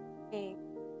morning.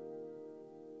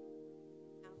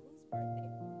 Now, whose birthday?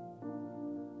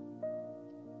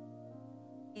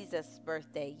 Jesus'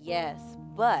 birthday, yes,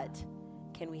 but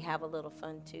can we have a little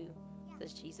fun too?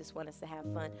 Does Jesus want us to have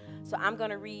fun? So I'm going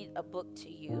to read a book to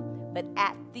you, but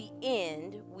at the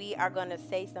end, we are going to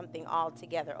say something all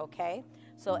together, okay?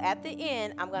 So at the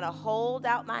end, I'm going to hold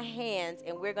out my hands,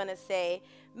 and we're going to say,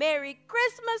 Merry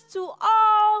Christmas to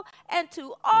all, and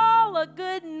to all a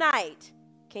good night.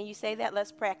 Can you say that?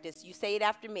 Let's practice. You say it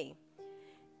after me.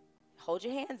 Hold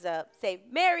your hands up. Say,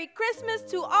 Merry Christmas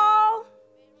to all.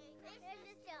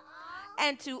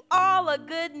 And to all a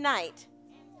good night.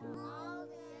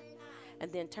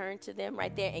 And then turn to them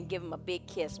right there and give them a big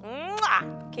kiss.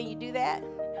 Mwah! Can you do that?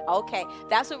 Okay,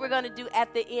 that's what we're going to do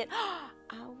at the end.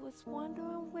 I was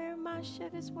wondering where my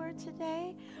sugars were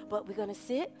today. But we're going to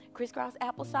sit, crisscross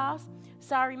applesauce.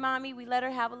 Sorry, Mommy, we let her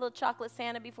have a little chocolate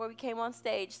Santa before we came on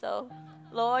stage. So,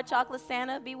 Lord, chocolate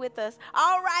Santa, be with us.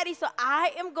 All righty, so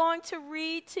I am going to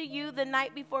read to you The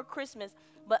Night Before Christmas.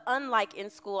 But unlike in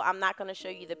school, I'm not going to show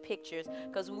you the pictures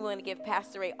because we want to give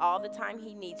Pastor Ray all the time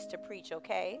he needs to preach,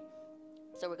 okay?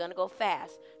 So we're going to go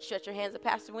fast. Stretch your hands to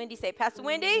Pastor Wendy. Say, Pastor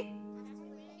Wendy,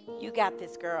 you got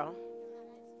this, girl.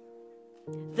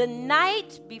 The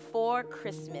Night Before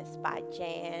Christmas by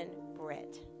Jan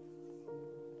Brett.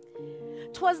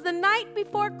 'Twas the night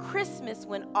before Christmas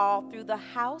when all through the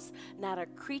house not a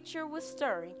creature was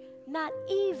stirring, not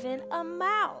even a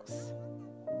mouse.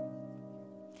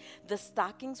 The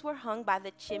stockings were hung by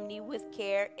the chimney with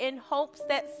care in hopes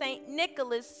that St.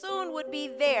 Nicholas soon would be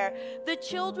there. The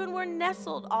children were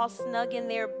nestled all snug in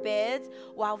their beds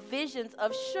while visions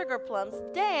of sugar plums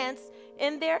danced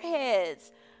in their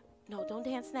heads. No, don't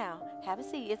dance now. Have a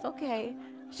seat. It's okay.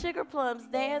 Sugar plums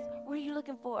dance. What are you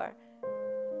looking for?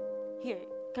 Here,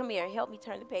 come here. Help me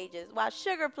turn the pages. While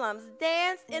sugar plums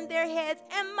danced in their heads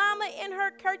and Mama in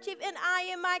her kerchief and I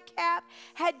in my cap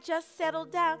had just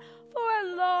settled down for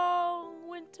a long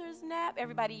winter's nap.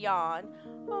 Everybody yawn.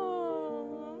 Oh.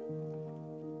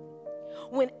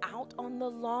 When out on the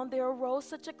lawn there arose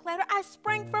such a clatter, I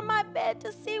sprang from my bed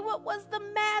to see what was the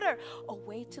matter.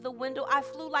 Away to the window I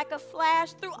flew like a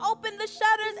flash, threw open the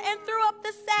shutters and threw up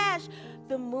the sash.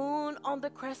 The moon on the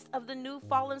crest of the new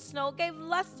fallen snow gave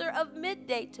luster of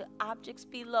midday to objects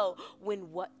below, when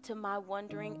what to my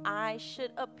wondering eyes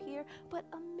should appear but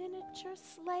a miniature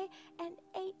sleigh and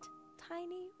 8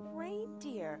 tiny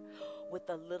reindeer with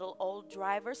a little old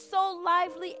driver so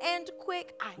lively and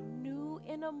quick I knew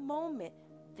in a moment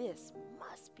this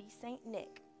must be Saint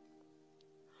Nick.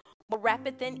 More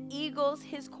rapid than eagles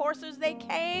his coursers they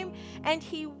came, and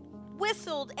he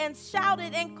whistled and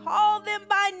shouted and called them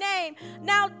by name.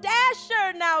 Now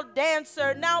Dasher, now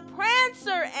Dancer, now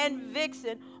Prancer and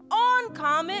Vixen, on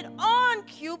Comet, on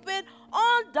Cupid,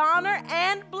 on Donner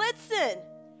and Blitzen.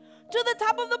 To the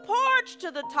top of the porch,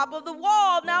 to the top of the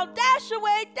wall, now dash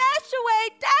away, dash away,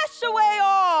 dash away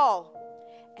all.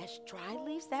 As dry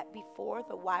leaves that before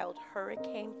the wild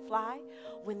hurricane fly,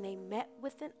 when they met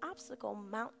with an obstacle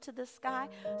mount to the sky,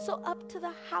 so up to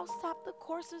the housetop the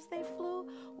coursers they flew,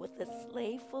 with a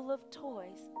sleigh full of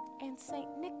toys, and St.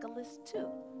 Nicholas too.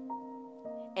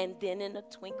 And then in a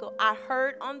twinkle I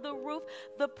heard on the roof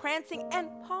the prancing and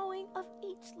pawing of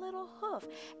each little hoof.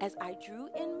 As I drew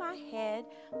in my head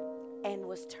and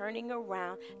was turning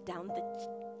around, down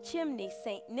the chimney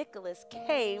St. Nicholas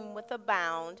came with a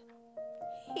bound.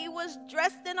 He was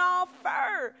dressed in all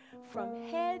fur from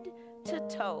head to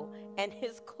toe, and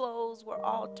his clothes were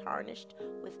all tarnished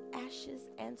with ashes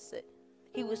and soot.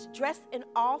 He was dressed in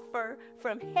all fur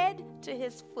from head to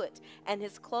his foot, and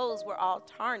his clothes were all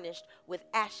tarnished with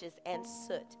ashes and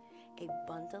soot. A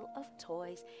bundle of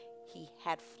toys he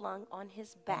had flung on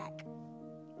his back,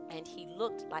 and he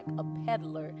looked like a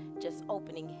peddler just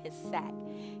opening his sack.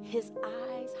 His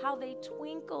eyes, how they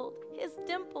twinkled, his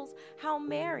dimples, how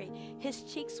merry. His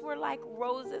cheeks were like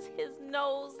roses, his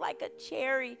nose like a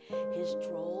cherry. His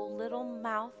droll little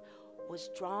mouth was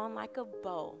drawn like a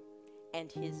bow, and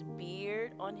his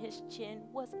beard on his chin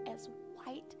was as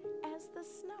white as the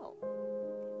snow.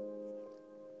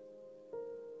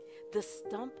 The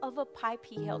stump of a pipe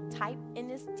he held tight in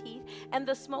his teeth, and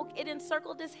the smoke, it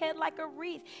encircled his head like a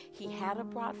wreath. He had a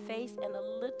broad face and a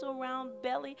little round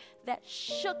belly that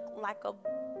shook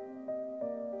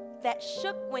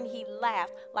when he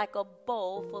laughed, like a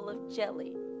bowl full of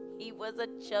jelly. He was a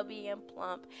chubby and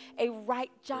plump, a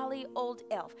right jolly old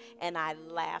elf, and I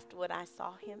laughed when I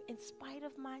saw him in spite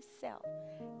of myself.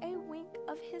 A wink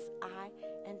of his eye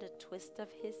and a twist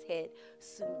of his head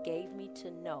soon gave me to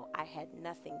know I had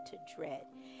nothing to dread.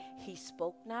 He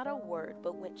spoke not a word,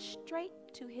 but went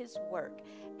straight to his work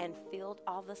and filled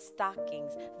all the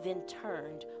stockings, then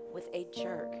turned with a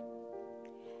jerk.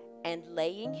 And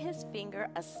laying his finger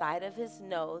aside of his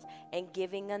nose and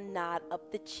giving a nod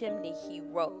up the chimney, he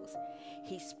rose.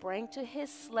 He sprang to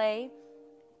his sleigh,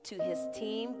 to his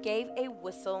team gave a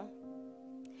whistle,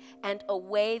 and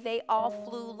away they all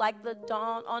flew like the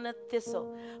dawn on a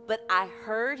thistle. But I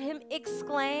heard him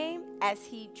exclaim as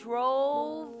he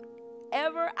drove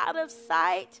ever out of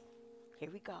sight. Here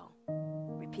we go.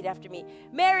 Repeat after me.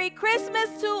 Merry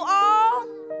Christmas to all.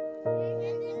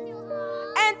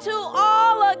 And to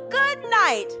all a good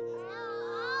night.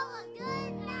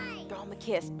 Throw him a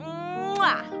kiss.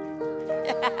 Mwah.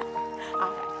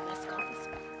 All right, let's go this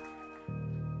way.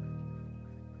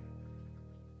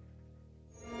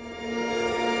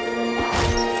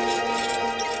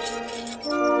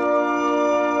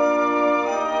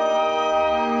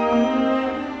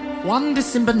 One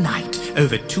December night,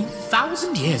 over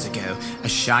 2,000 years ago, a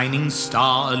shining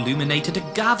star illuminated a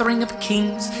gathering of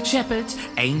kings, shepherds,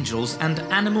 angels, and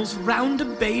animals round a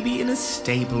baby in a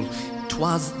stable.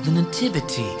 'Twas the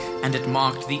Nativity, and it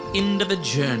marked the end of a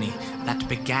journey that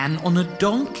began on a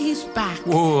donkey's back.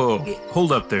 Whoa,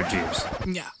 hold up there, Jeeves.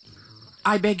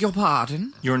 I beg your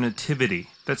pardon? Your nativity.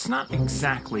 That's not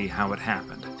exactly how it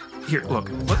happened. Here, look,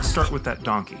 let's start with that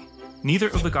donkey. Neither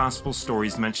of the gospel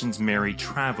stories mentions Mary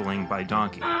traveling by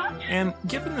donkey. And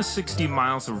given the 60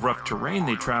 miles of rough terrain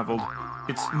they traveled,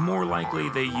 it's more likely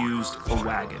they used a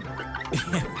wagon.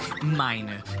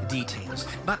 Minor details.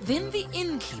 But then the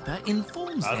innkeeper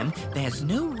informs them there's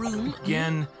no room...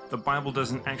 Again, the Bible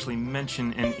doesn't actually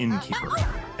mention an innkeeper.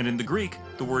 And in the Greek,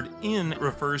 the word inn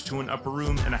refers to an upper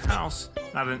room in a house,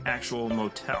 not an actual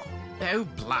motel. Oh,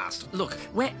 blast. Look,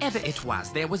 wherever it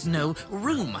was, there was no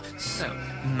room. So,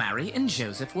 Mary and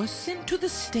Joseph were sent to the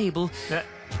stable.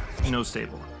 No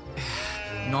stable.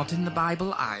 Not in the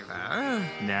Bible either.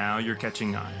 Now you're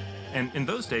catching on. And in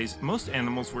those days, most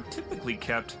animals were typically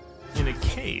kept in a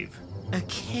cave. A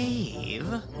cave?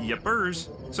 Yepers.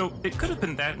 So it could have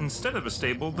been that instead of a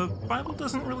stable. The Bible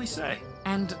doesn't really say.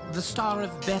 And the Star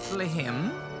of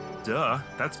Bethlehem? Duh,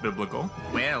 that's biblical.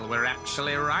 Well, we're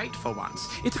actually right for once.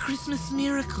 It's a Christmas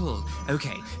miracle.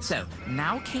 Okay, so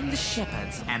now came the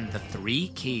shepherds and the 3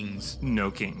 kings.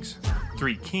 No kings.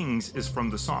 3 kings is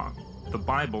from the song. The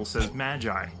Bible says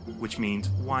magi, which means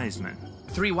wise men.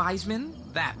 3 wise men?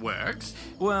 That works.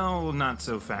 Well, not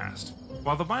so fast.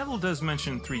 While the Bible does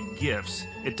mention 3 gifts,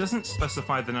 it doesn't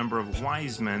specify the number of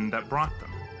wise men that brought them.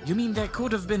 You mean there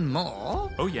could have been more?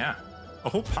 Oh yeah, a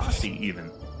whole posse even.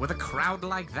 With a crowd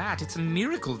like that, it's a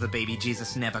miracle the baby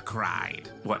Jesus never cried.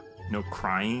 What, no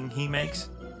crying he makes?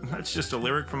 That's just a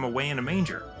lyric from Away in a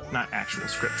Manger. not actual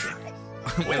scripture.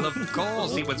 Well, of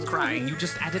course he was crying. You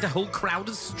just added a whole crowd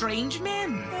of strange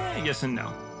men. Yes and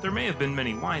no. There may have been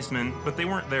many wise men, but they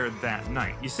weren't there that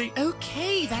night. You see?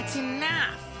 Okay, that's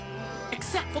enough.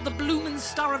 Except for the bloomin'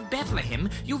 Star of Bethlehem,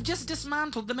 you've just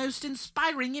dismantled the most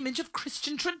inspiring image of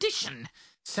Christian tradition.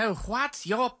 So what's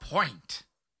your point?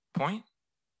 Point?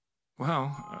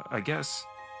 Well, I guess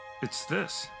it's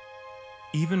this.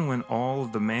 Even when all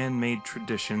of the man-made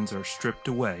traditions are stripped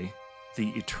away, the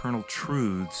eternal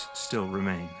truths still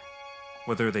remain.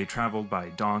 Whether they traveled by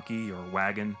donkey or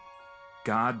wagon,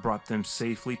 God brought them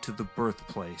safely to the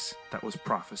birthplace that was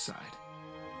prophesied.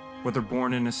 Whether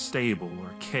born in a stable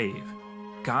or cave,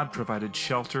 God provided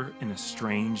shelter in a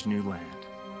strange new land.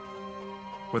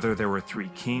 Whether there were 3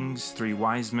 kings, 3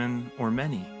 wise men, or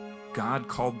many, God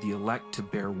called the elect to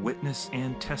bear witness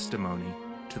and testimony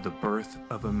to the birth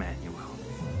of Emmanuel.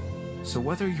 So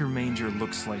whether your manger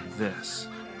looks like this,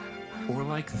 or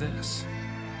like this,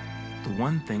 the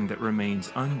one thing that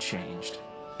remains unchanged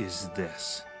is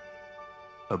this: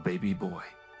 a baby boy,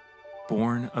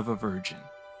 born of a virgin,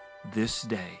 this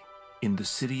day in the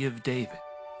city of David,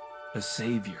 a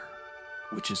Savior,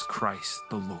 which is Christ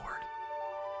the Lord.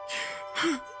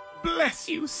 Bless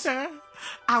you, sir.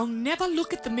 I'll never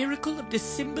look at the miracle of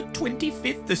December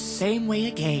 25th the same way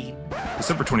again.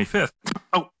 December 25th?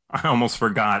 Oh, I almost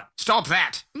forgot. Stop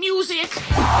that! Music!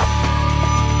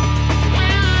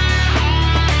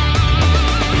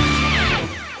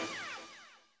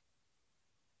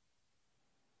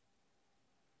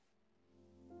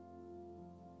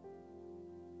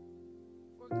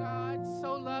 For God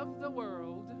so loved the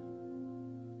world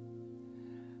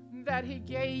that he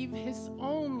gave his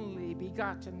only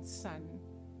begotten Son,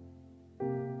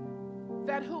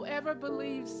 that whoever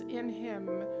believes in him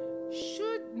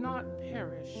should not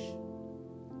perish,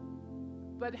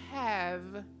 but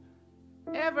have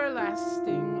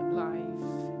everlasting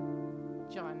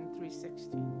life. John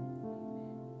 3:16.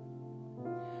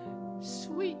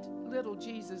 Sweet Little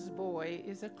Jesus Boy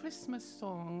is a Christmas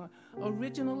song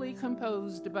originally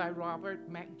composed by Robert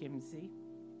McGimsey,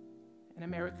 an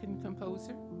American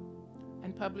composer,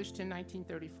 and published in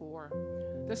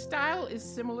 1934. The style is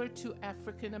similar to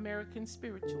African American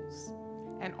spirituals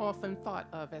and often thought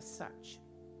of as such,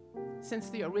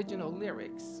 since the original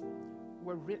lyrics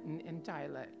were written in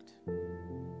dialect.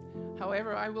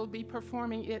 However, I will be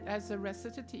performing it as a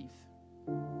recitative,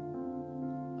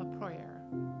 a prayer.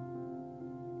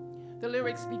 The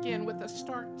lyrics begin with a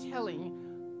stark telling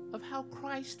of how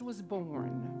Christ was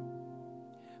born.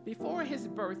 Before his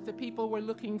birth, the people were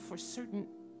looking for a certain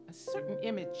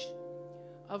image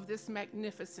of this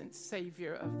magnificent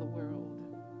Savior of the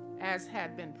world, as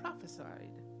had been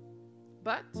prophesied.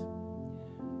 But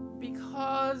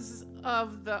because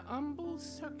of the humble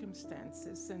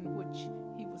circumstances in which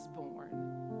he was born,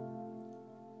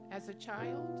 as a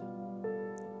child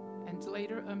and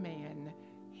later a man,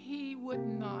 he would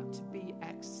not be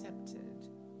accepted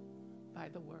by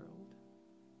the world.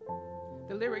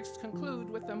 The lyrics conclude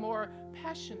with a more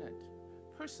passionate,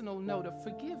 personal note of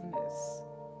forgiveness.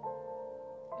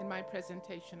 In my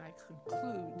presentation, I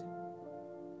conclude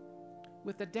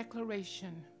with a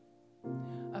declaration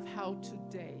of how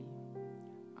today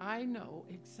I know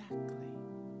exactly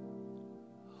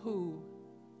who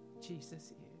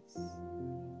Jesus is.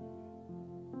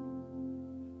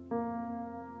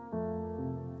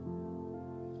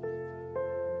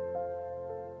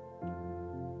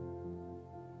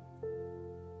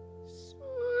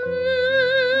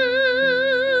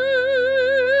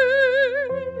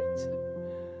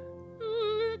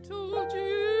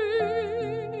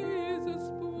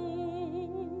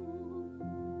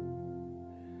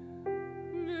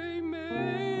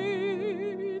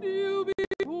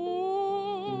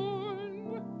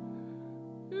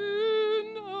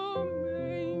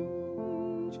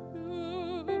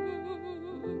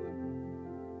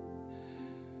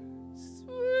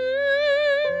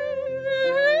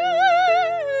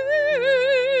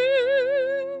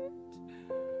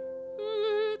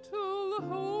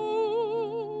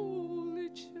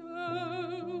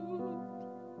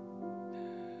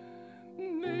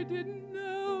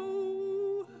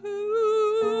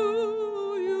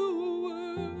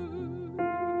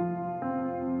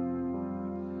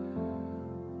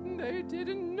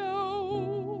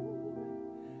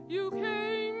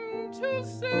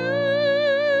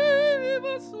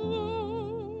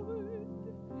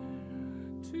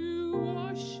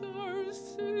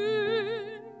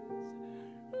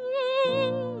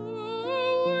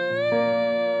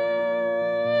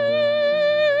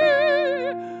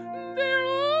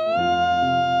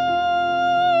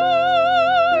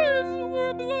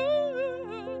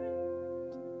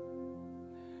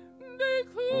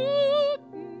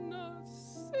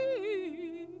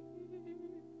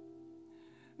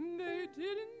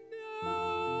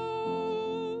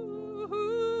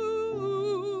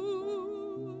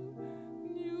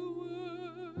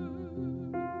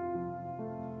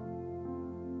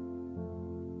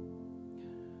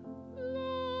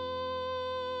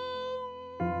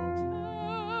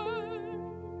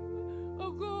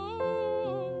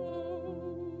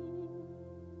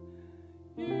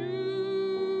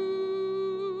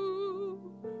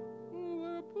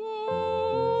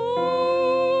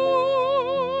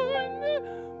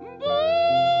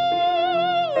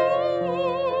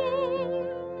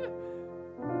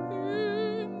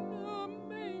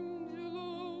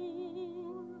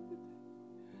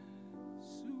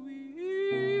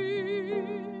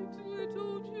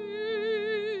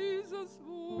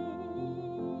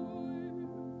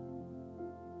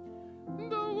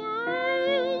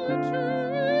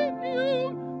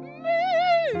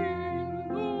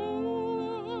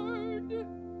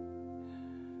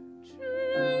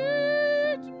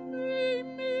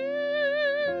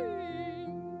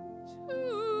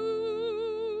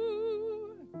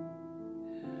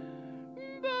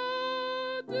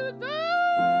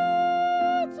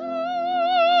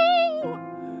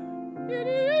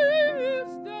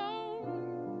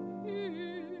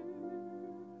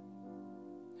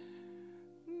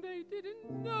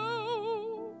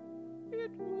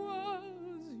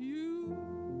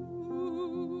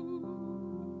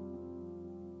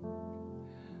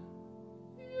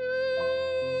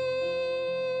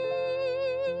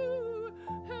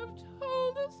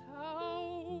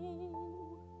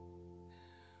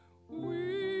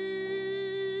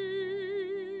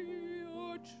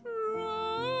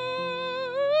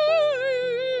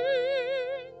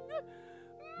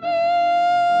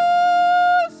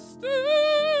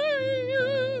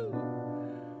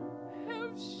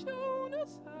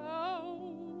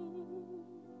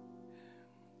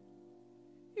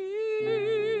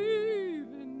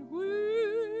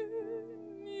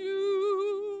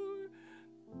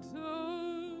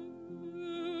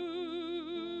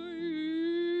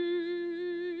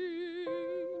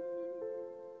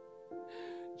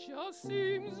 just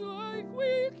seems like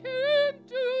we can't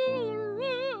do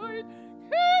right,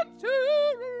 can't do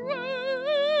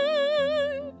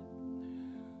right.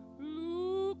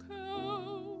 Look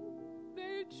how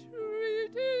they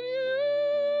treated you,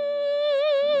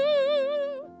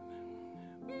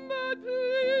 but please,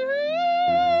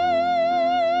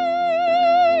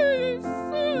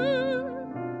 sir,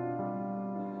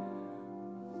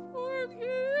 forgive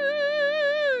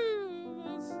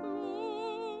us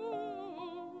all.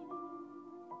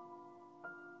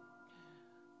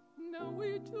 Now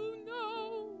we do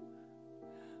know,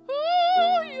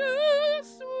 oh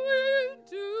yes, we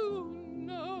do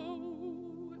know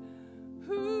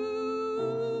who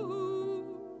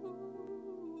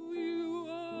you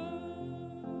are.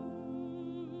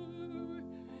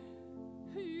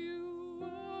 You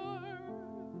are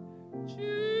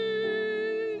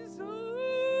Jesus,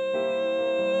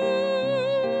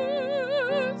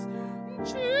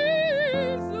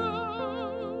 Jesus.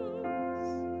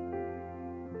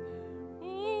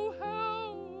 Oh,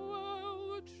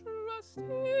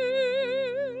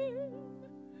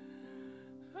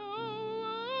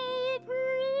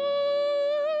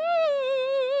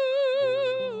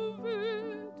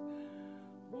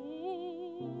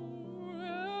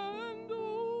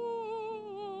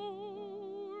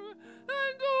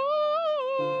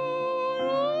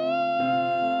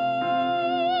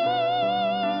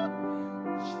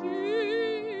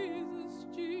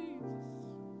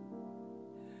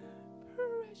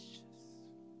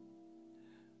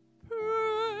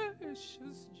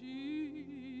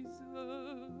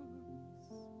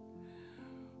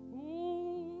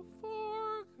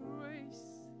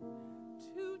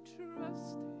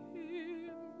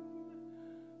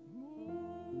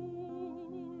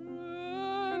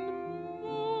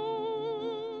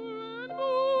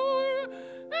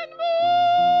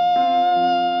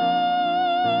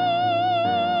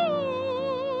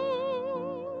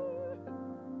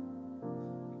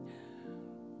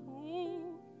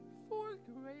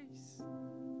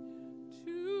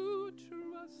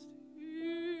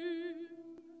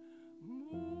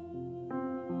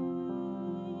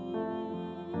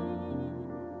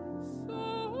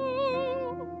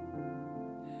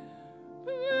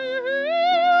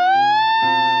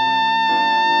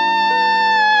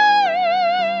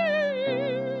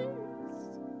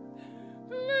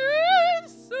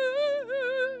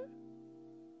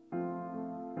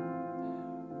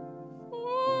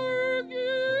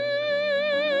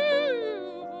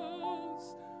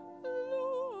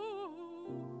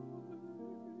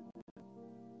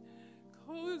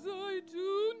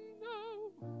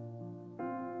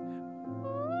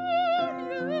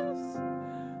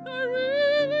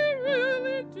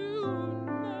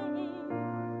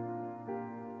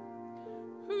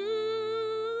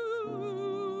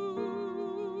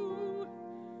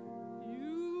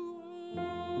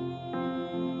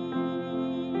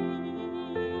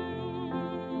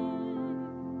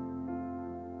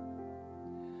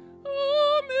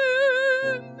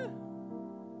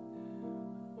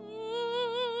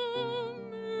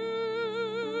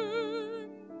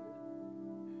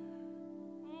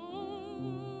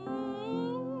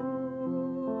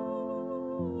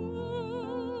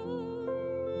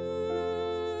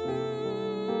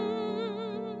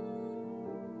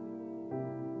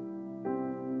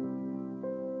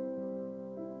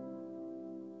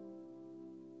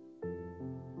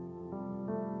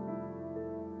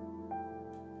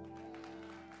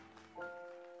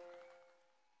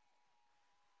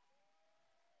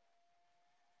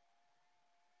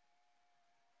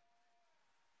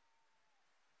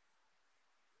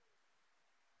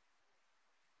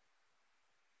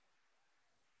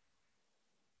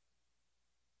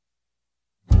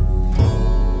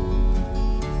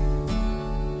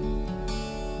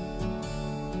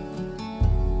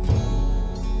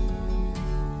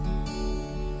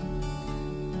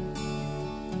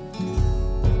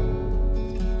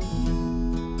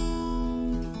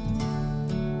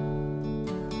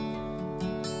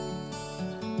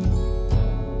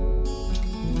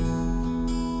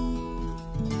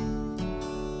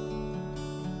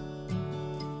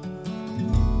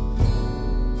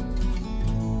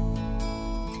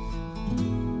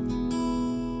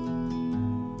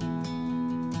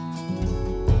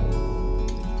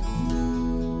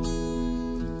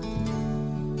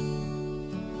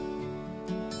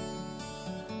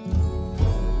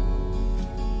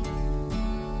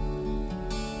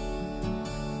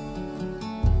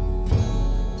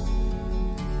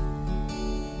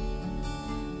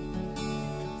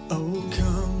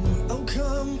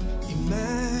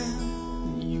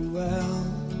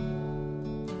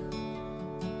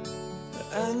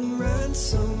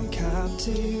 ransom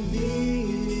captive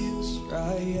Israel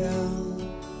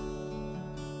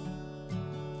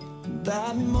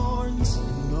that mourns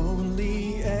in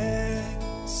lonely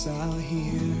exile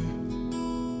here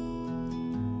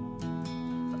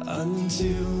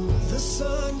until the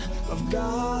Son of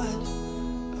God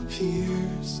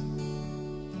appears.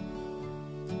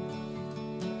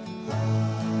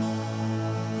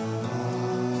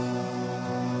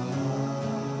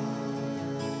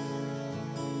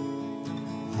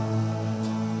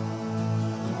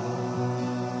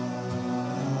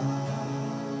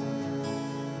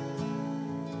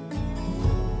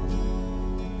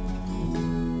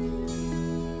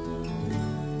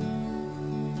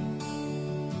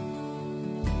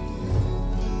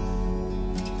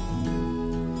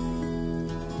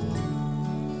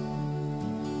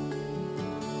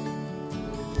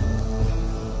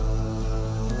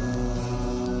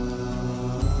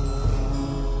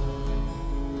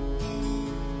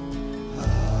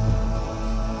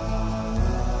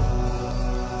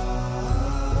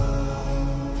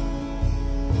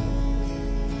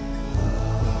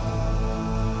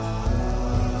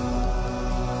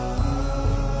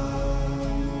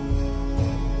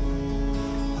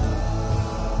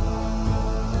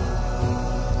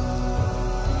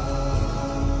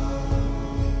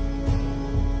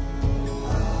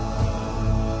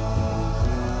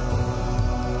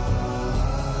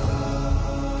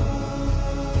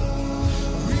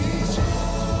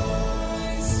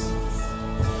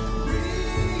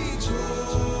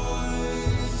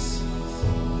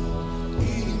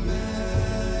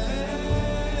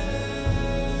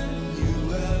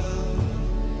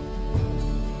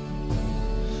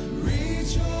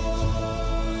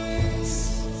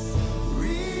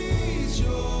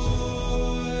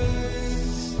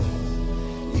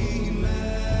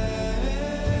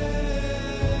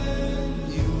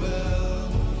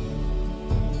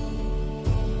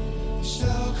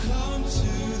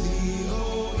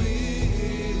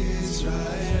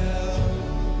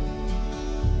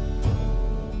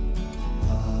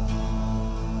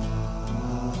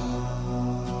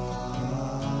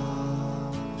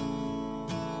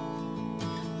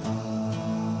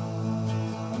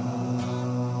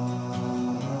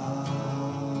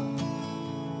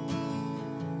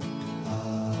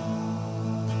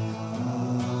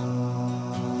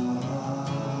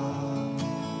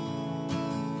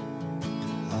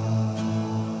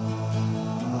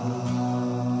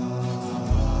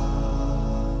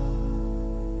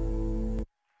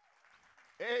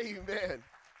 Amen.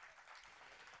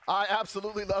 I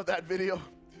absolutely love that video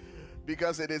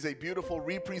because it is a beautiful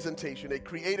representation, a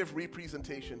creative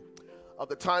representation of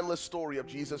the timeless story of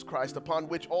Jesus Christ upon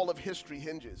which all of history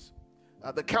hinges.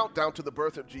 The countdown to the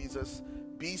birth of Jesus,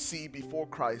 BC, before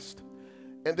Christ,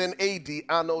 and then AD,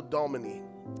 Anno Domini,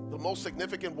 the most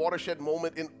significant watershed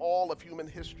moment in all of human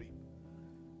history,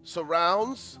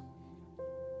 surrounds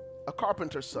a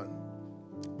carpenter's son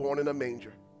born in a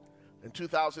manger. And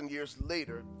 2,000 years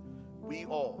later, we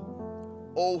all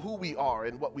owe who we are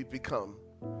and what we've become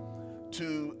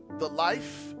to the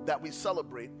life that we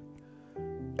celebrate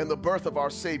and the birth of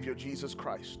our Savior, Jesus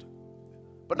Christ.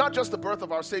 But not just the birth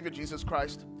of our Savior, Jesus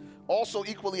Christ, also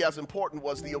equally as important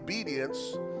was the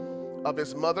obedience of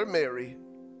his mother, Mary,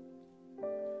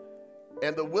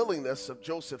 and the willingness of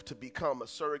Joseph to become a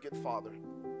surrogate father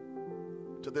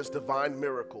to this divine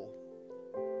miracle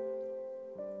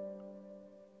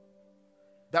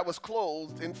that was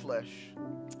clothed in flesh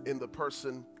in the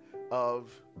person of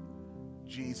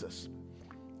Jesus.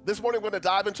 This morning we're going to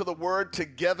dive into the Word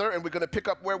together, and we're going to pick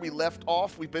up where we left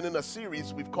off. We've been in a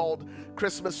series we've called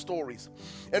Christmas Stories.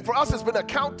 And for us, it's been a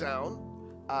countdown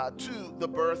to the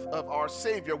birth of our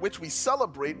Savior, which we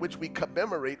celebrate, which we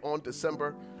commemorate on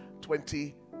December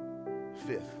 25th.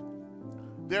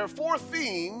 There are 4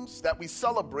 themes that we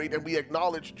celebrate and we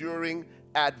acknowledge during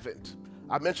Advent.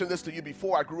 I mentioned this to you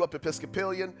before. I grew up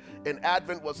Episcopalian, and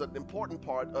Advent was an important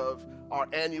part of our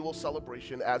annual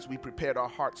celebration as we prepared our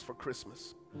hearts for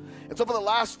Christmas. And so for the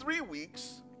last 3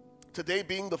 weeks, today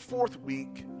being the 4th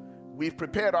week, we've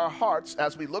prepared our hearts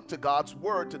as we look to God's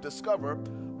Word to discover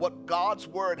what God's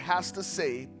Word has to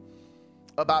say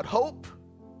about hope,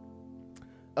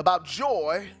 about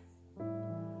joy,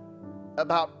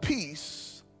 about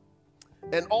peace,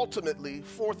 and ultimately,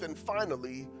 fourth and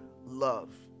finally, love.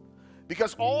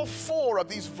 Because all 4 of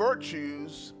these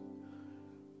virtues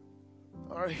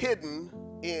are hidden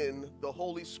in the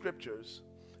Holy Scriptures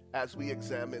as we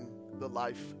examine the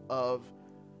life of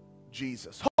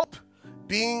Jesus. Hope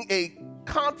being a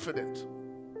confident,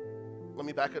 let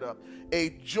me back it up,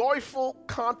 a joyful,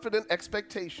 confident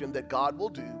expectation that God will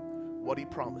do what he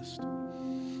promised.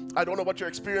 I don't know what your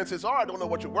experiences are. I don't know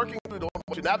what you're working through. I don't know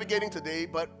what you're navigating today.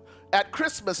 But at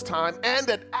Christmas time and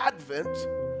at Advent,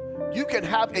 you can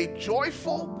have a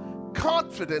joyful,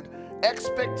 confident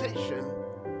expectation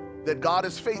that God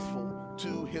is faithful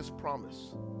to his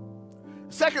promise.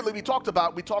 Secondly, we talked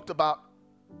about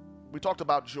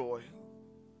joy.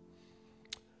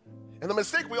 And the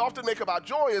mistake we often make about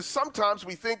joy is sometimes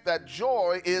we think that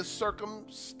joy is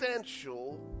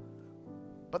circumstantial,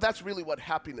 but that's really what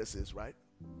happiness is, right?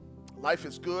 Life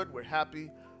is good, we're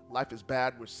happy. Life is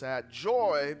bad, we're sad.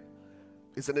 Joy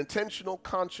is an intentional,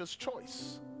 conscious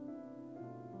choice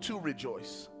to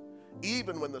rejoice,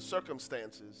 even when the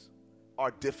circumstances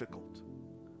are difficult.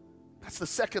 That's the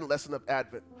second lesson of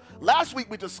Advent. Last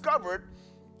week we discovered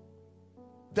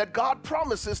that God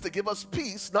promises to give us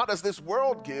peace, not as this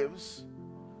world gives.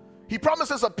 He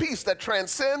promises a peace that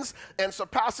transcends and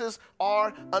surpasses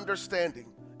our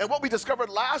understanding. And what we discovered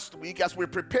last week as we're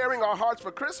preparing our hearts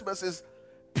for Christmas is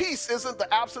peace isn't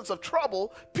the absence of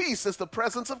trouble. Peace is the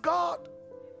presence of God.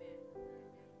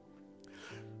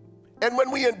 And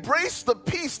when we embrace the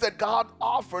peace that God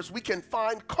offers, we can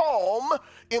find calm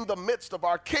in the midst of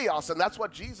our chaos. And that's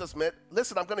what Jesus meant.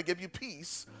 Listen, I'm going to give you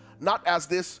peace, not as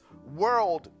this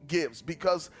world gives,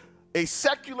 because a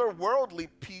secular worldly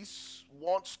peace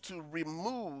wants to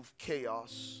remove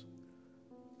chaos.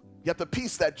 Yet the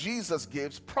peace that Jesus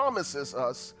gives promises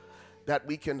us that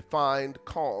we can find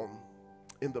calm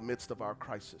in the midst of our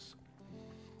crisis.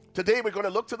 Today we're going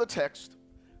to look to the text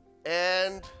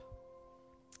and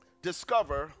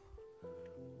discover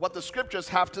what the scriptures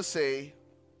have to say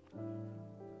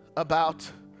about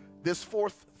this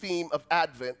fourth theme of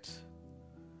Advent,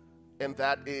 and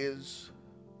that is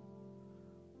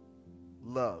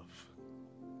love.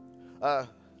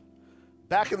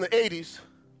 Back in the 80s,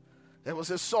 there was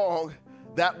this song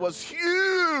that was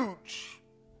huge.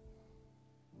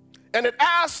 And it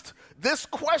asked this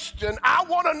question, I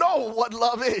want to know what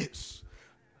love is.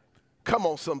 Come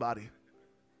on, somebody.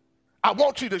 I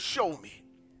want you to show me.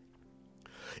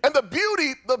 And the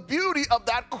beauty of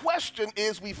that question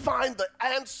is we find the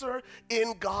answer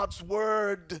in God's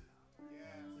word.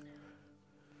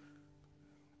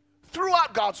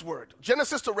 Throughout God's word,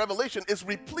 Genesis to Revelation is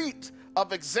replete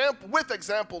of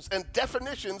examples and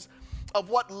definitions of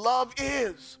what love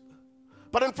is.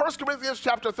 But in 1 Corinthians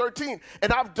chapter 13,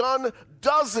 and I've done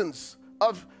dozens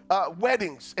of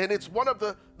weddings, and it's one of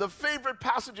the favorite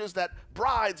passages that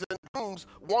brides and grooms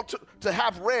want to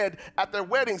have read at their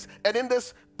weddings. And in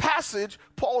this passage,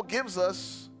 Paul gives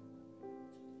us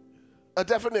a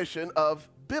definition of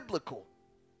biblical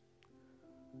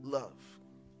love.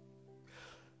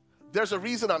 There's a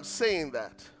reason I'm saying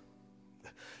that.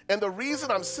 And the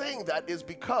reason I'm saying that is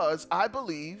because I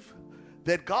believe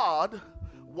that God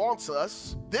wants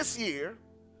us this year,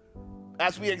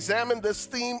 as we examine this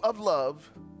theme of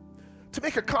love, to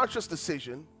make a conscious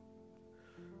decision,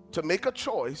 to make a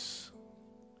choice,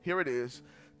 here it is,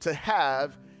 to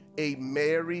have a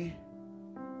Merry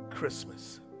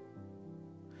Christmas.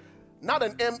 Not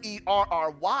an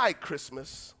M-E-R-R-Y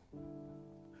Christmas,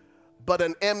 but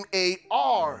an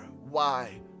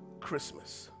M-A-R-Y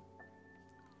Christmas.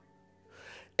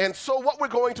 And so what we're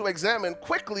going to examine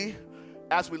quickly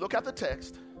as we look at the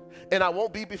text, and I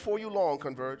won't be before you long,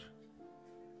 Converge.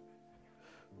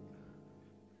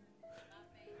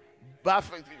 I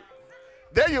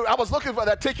was looking for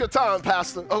that. Take your time,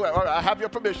 Pastor. All right, I have your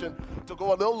permission to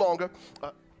go a little longer.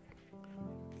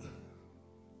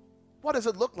 What does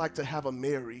it look like to have a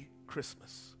Merry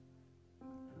Christmas?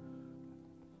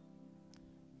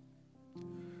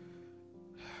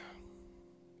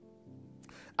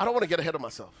 I don't want to get ahead of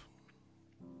myself,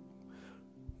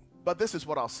 but this is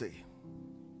what I'll say.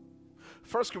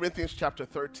 1 Corinthians chapter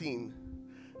 13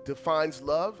 defines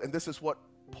love, and this is what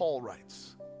Paul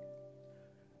writes.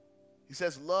 He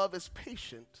says, love is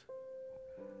patient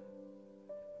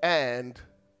and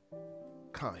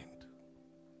kind.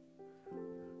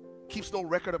 Keeps no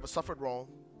record of a suffered wrong.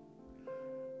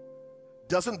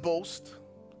 Doesn't boast.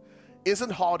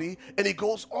 Isn't haughty. And he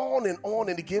goes on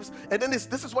and he gives. And then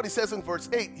this is what he says in verse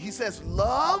 8. He says,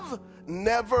 love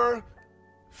never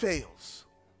fails.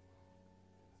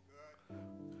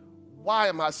 Why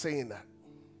am I saying that?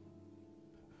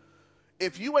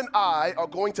 If you and I are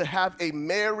going to have a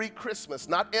Merry Christmas,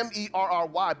 not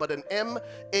M-E-R-R-Y, but an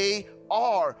M-A-R-Y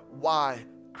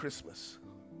Christmas.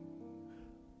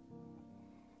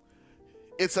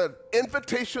 It's an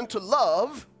invitation to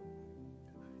love.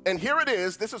 And here it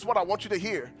is. This is what I want you to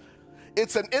hear.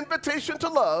 It's an invitation to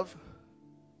love.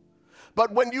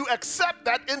 But when you accept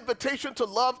that invitation to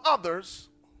love others,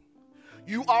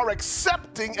 you are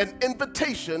accepting an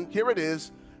invitation, here it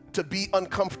is, to be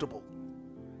uncomfortable.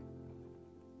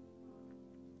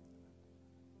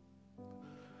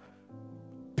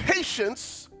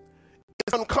 Impatience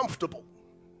is uncomfortable.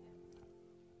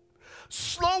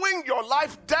 Slowing your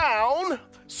life down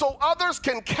so others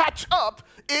can catch up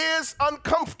is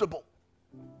uncomfortable.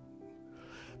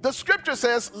 The scripture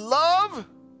says love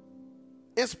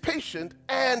is patient,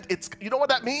 and you know what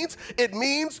that means? It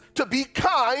means to be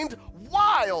kind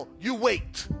while you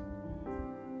wait.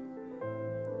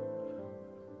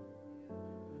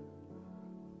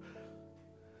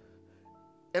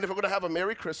 And if we're going to have a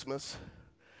Merry Christmas,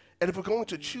 and if we're going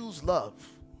to choose love,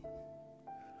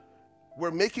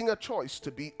 we're making a choice to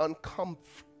be uncomfortable.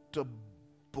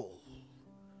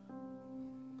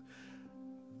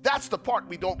 That's the part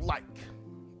we don't like.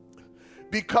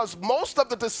 Because most of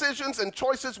the decisions and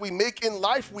choices we make in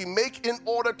life, we make in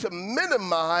order to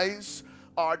minimize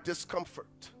our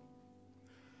discomfort.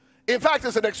 In fact,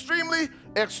 it's an extremely,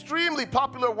 extremely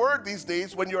popular word these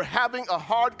days when you're having a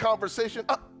hard conversation.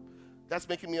 That's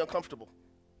making me uncomfortable.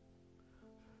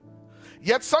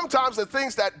 Yet sometimes the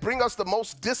things that bring us the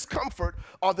most discomfort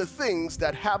are the things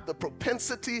that have the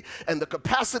propensity and the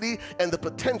capacity and the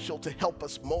potential to help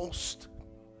us most.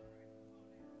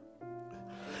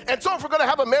 And so if we're going to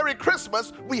have a Merry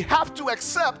Christmas, we have to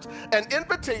accept an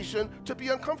invitation to be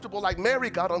uncomfortable, like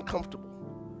Mary got uncomfortable.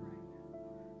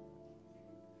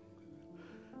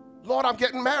 Lord, I'm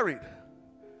getting married.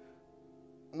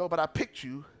 No, but I picked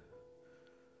you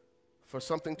for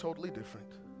something totally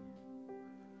different.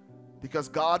 Because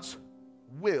God's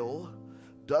will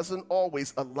doesn't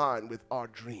always align with our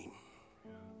dream.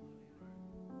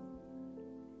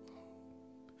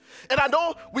 And I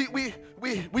know we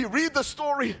read the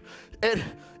story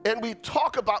and we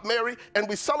talk about Mary and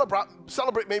we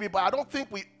celebrate maybe, but I don't think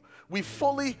we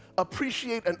fully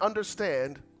appreciate and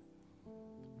understand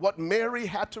what Mary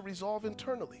had to resolve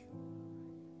internally.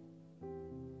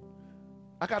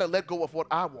 I got to let go of what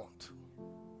I want.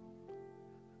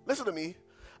 Listen to me.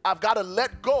 I've got to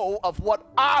let go of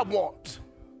what I want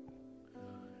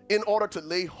in order to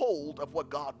lay hold of what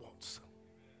God wants.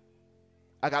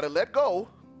 I got to let go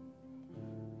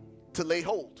to lay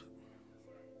hold.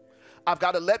 I've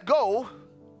got to let go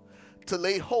to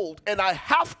lay hold. And I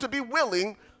have to be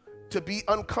willing to be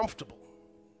uncomfortable.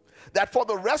 That for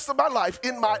the rest of my life,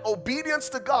 in my obedience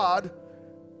to God,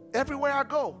 everywhere I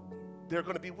go, there are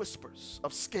going to be whispers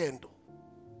of scandal.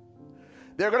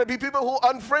 There are going to be people who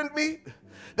unfriend me.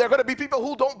 There are going to be people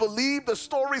who don't believe the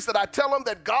stories that I tell them,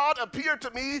 that God appeared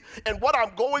to me and what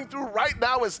I'm going through right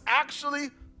now is actually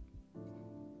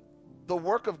the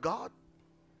work of God.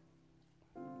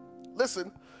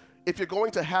 Listen, if you're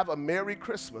going to have a Merry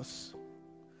Christmas,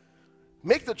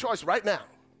 make the choice right now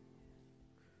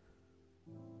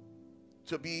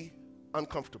to be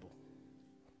uncomfortable.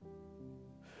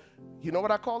 You know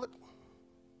what I call it?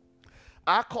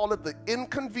 I call it the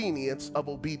inconvenience of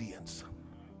obedience.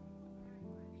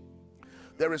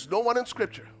 There is no one in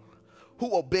Scripture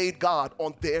who obeyed God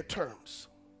on their terms.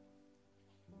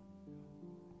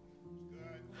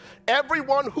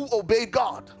 Everyone who obeyed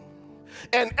God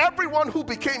and everyone who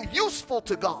became useful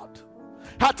to God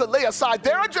had to lay aside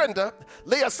their agenda,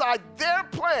 lay aside their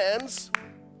plans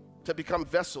to become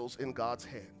vessels in God's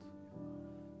hand.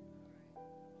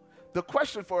 The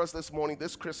question for us this morning,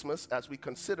 this Christmas, as we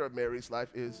consider Mary's life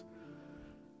is,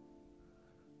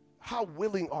 how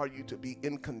willing are you to be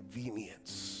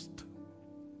inconvenienced?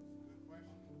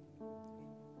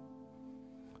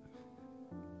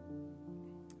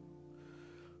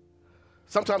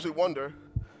 Sometimes we wonder,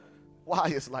 why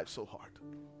is life so hard?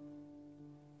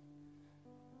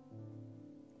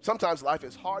 Sometimes life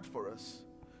is hard for us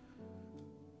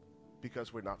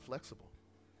because we're not flexible.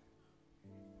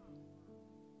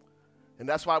 And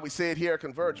that's why we say it here at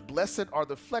Converge, blessed are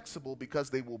the flexible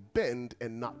because they will bend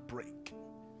and not break.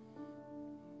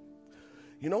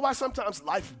 You know why sometimes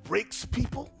life breaks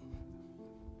people?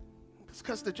 It's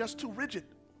because they're just too rigid.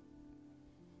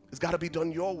 It's got to be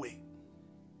done your way.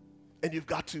 And you've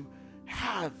got to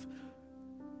have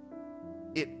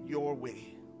it your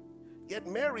way. Yet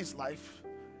Mary's life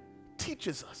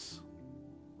teaches us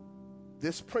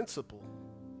this principle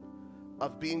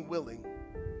of being willing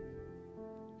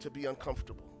to be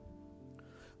uncomfortable.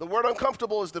 The word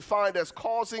uncomfortable is defined as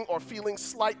causing or feeling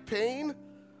slight pain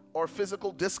or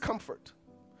physical discomfort.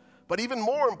 But even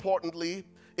more importantly,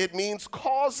 it means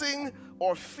causing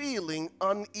or feeling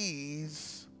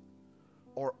unease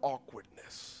or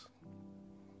awkwardness.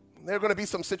 There are going to be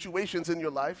some situations in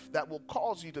your life that will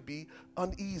cause you to be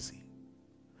uneasy.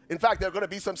 In fact, there are going to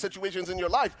be some situations in your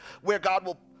life where God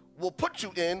will put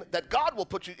you in, that God will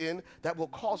put you in, that will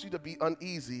cause you to be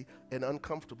uneasy and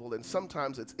uncomfortable. And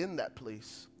sometimes it's in that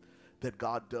place that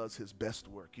God does his best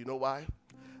work. You know why?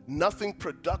 Nothing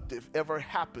productive ever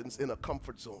happens in a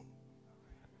comfort zone.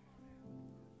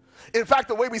 In fact,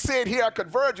 the way we say it here at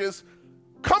Converge is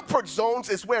comfort zones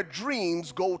is where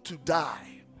dreams go to die.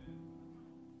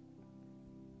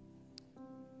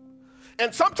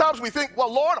 And sometimes we think,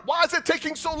 well, Lord, why is it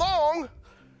taking so long?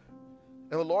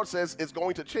 And the Lord says it's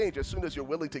going to change as soon as you're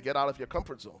willing to get out of your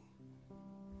comfort zone.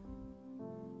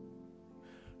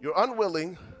 You're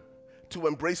unwilling to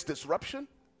embrace disruption.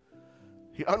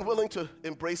 You're unwilling to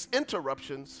embrace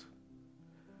interruptions.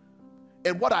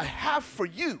 And what I have for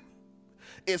you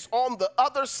is on the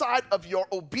other side of your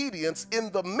obedience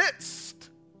in the midst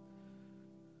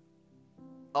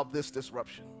of this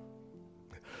disruption.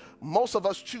 Most of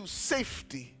us choose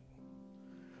safety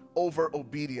over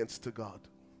obedience to God.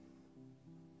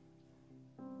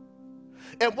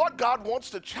 And what God wants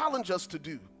to challenge us to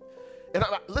do, and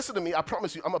listen to me, I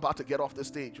promise you, I'm about to get off this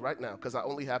stage right now because I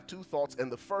only have two thoughts,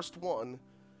 and the first one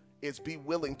is be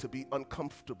willing to be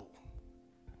uncomfortable.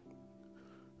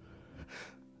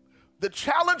 The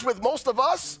challenge with most of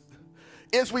us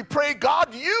is we pray,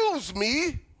 God, use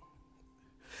me,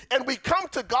 and we come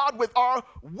to God with our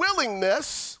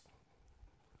willingness,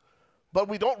 but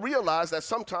we don't realize that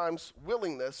sometimes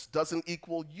willingness doesn't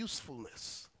equal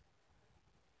usefulness.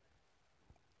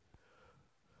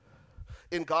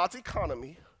 In God's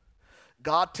economy,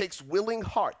 God takes willing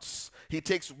hearts, He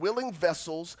takes willing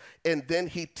vessels, and then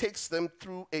He takes them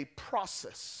through a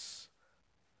process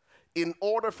in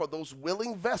order for those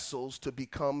willing vessels to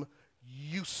become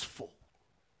useful.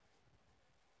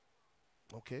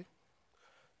 Okay?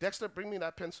 Dexter, bring me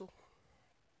that pencil.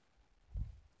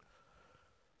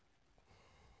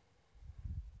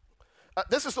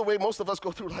 This is the way most of us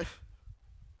go through life.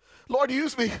 Lord,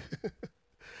 use me.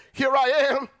 Here I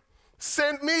am.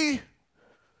 Send me.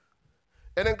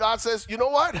 And then God says, you know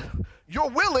what? You're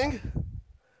willing,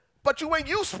 but you ain't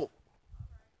useful.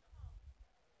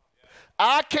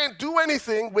 I can't do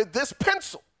anything with this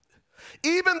pencil.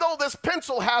 Even though this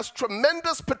pencil has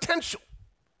tremendous potential,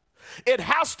 it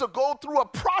has to go through a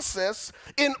process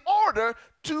in order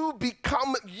to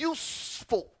become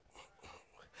useful.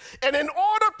 And in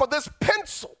order for this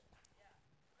pencil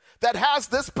that has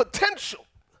this potential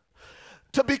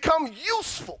to become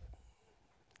useful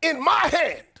in my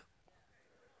hand,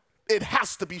 it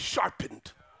has to be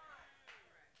sharpened.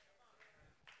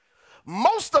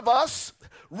 Most of us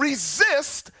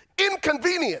resist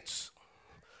inconvenience.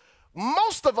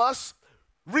 Most of us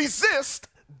resist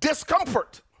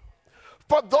discomfort.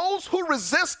 For those who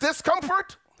resist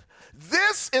discomfort,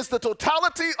 this is the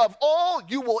totality of all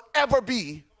you will ever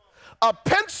be. A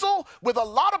pencil with a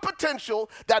lot of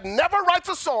potential that never writes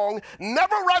a song,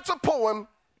 never writes a poem,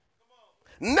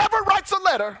 never writes a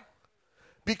letter,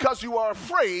 because you are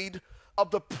afraid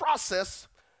of the process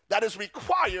that is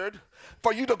required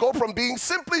for you to go from being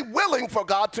simply willing for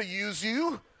God to use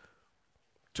you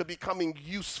to becoming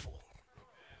useful.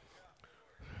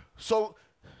 So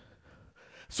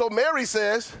Mary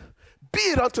says, be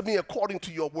it unto me according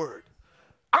to your word.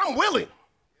 I'm willing.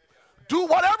 Do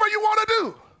whatever you want to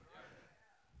do.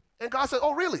 And God said,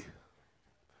 oh, really?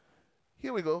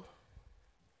 Here we go.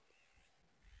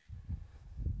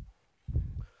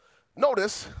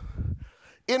 Notice,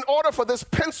 in order for this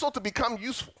pencil to become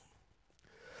useful,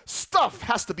 stuff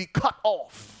has to be cut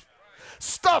off.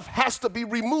 Stuff has to be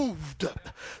removed.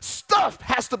 Stuff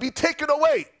has to be taken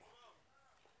away.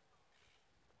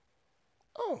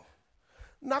 Oh,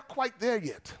 not quite there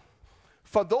yet.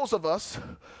 For those of us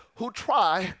who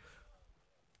try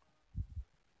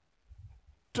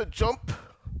to jump,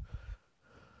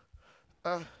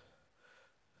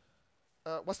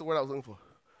 what's the word I was looking for?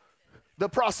 The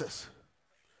process.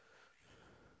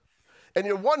 And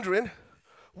you're wondering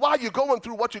why you're going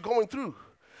through what you're going through.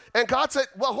 And God said,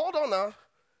 well, hold on now.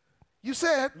 You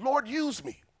said, Lord, use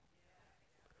me.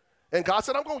 And God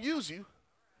said, I'm going to use you,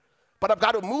 but I've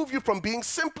got to move you from being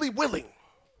simply willing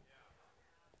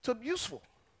to useful.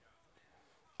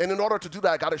 And in order to do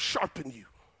that, I got to sharpen you.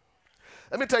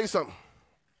 Let me tell you something.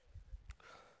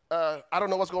 I don't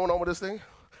know what's going on with this thing.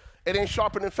 It ain't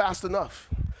sharpening fast enough.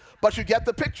 But you get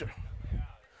the picture.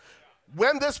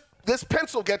 When this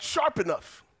pencil gets sharp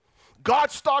enough,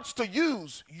 God starts to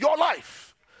use your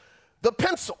life, the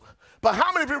pencil. But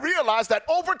how many of you realize that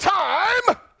over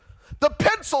time, the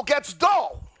pencil gets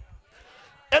dull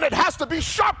and it has to be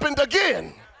sharpened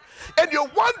again? And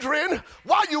you're wondering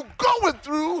why you're going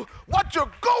through what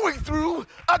you're going through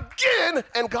again.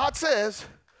 And God says,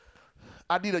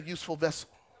 I need a useful vessel.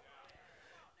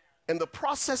 And the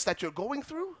process that you're going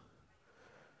through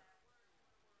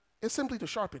is simply to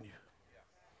sharpen you,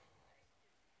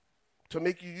 to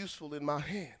make you useful in my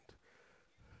hand.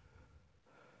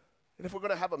 And if we're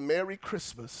going to have a Merry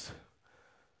Christmas,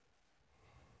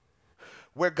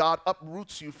 where God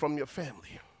uproots you from your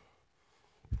family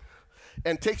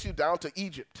and takes you down to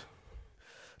Egypt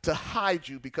to hide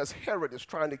you because Herod is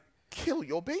trying to kill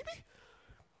your baby?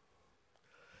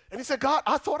 And he said, God,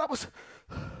 I thought I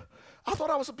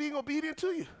was being obedient to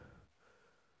you.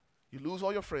 You lose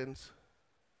all your friends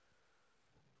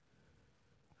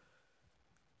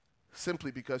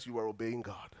simply because you are obeying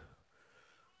God.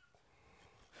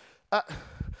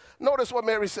 Notice what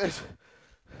Mary says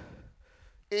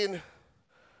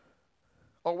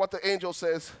or what the angel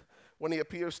says when he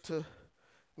appears to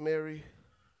Mary.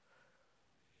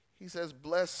 He says,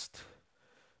 blessed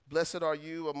are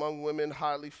you among women,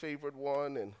 highly favored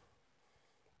one. And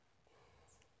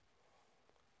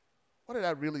what did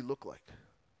that really look like?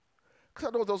 Because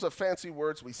I know those are fancy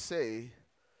words we say,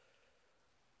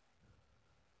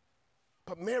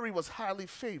 but Mary was highly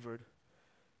favored,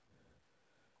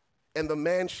 and the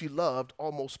man she loved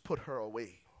almost put her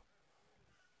away.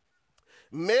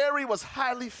 Mary was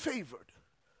highly favored,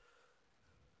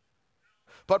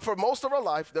 but for most of her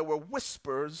life, there were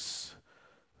whispers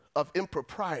of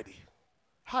impropriety.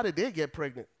 How did they get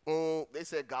pregnant? They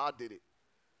said God did it.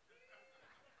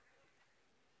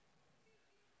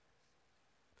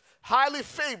 Highly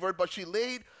favored, but she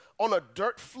laid on a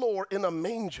dirt floor in a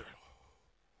manger.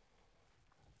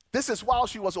 This is while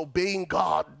she was obeying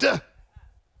God.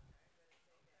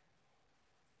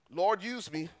 Lord,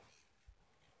 use me.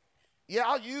 Yeah,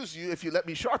 I'll use you if you let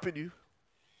me sharpen you.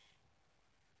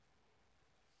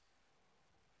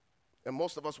 And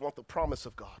most of us want the promise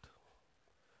of God,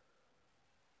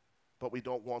 but we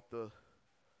don't want the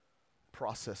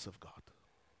process of God.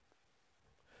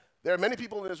 There are many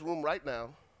people in this room right now,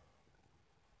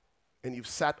 and you've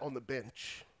sat on the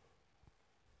bench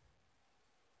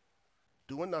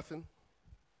doing nothing,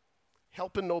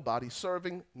 helping nobody,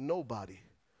 serving nobody.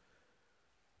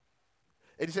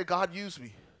 And you say, God, use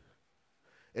me.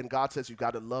 And God says, you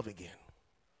got to love again.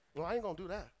 Well, I ain't going to do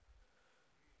that.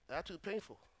 That's too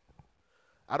painful.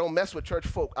 I don't mess with church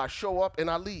folk. I show up and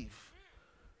I leave.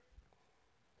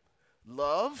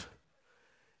 Love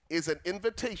is an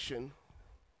invitation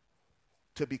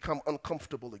to become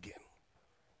uncomfortable again.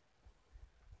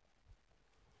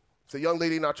 It's a young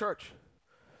lady in our church.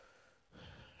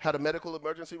 Had a medical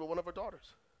emergency with one of her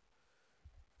daughters.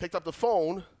 Picked up the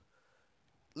phone,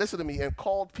 listen to me, and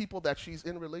called people that she's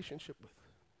in relationship with.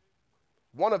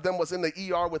 One of them was in the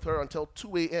ER with her until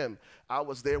 2 a.m. I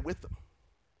was there with them.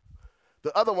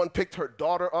 The other one picked her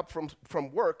daughter up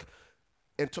from work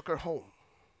and took her home.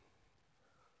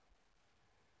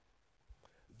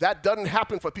 That doesn't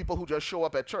happen for people who just show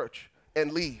up at church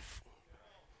and leave.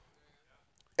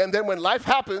 And then when life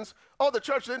happens, oh, the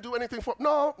church didn't do anything for,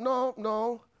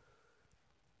 no.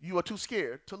 You are too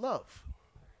scared to love.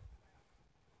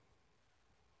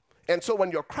 And so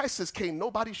when your crisis came,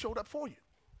 nobody showed up for you.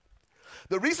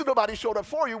 The reason nobody showed up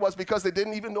for you was because they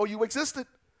didn't even know you existed.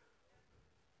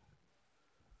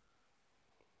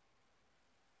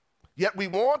 Yet we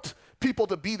want people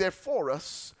to be there for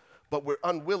us, but we're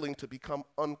unwilling to become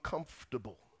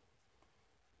uncomfortable.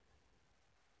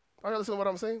 Are you listening to what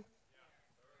I'm saying?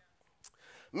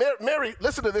 Mary,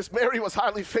 listen to this. Mary was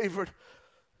highly favored,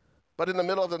 but in the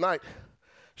middle of the night,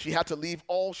 she had to leave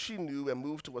all she knew and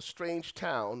move to a strange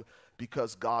town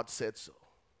because God said so.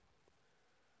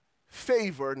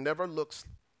 Favor never looks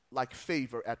like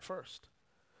favor at first.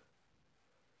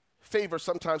 Favor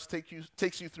sometimes takes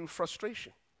you through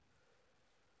frustration.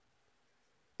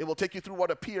 It will take you through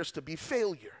what appears to be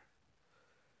failure.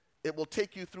 It will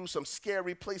take you through some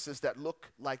scary places that look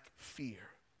like fear.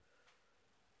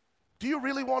 Do you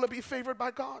really want to be favored by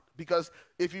God? Because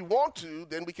if you want to,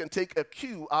 then we can take a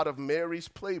cue out of Mary's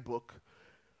playbook,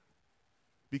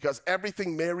 because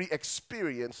everything Mary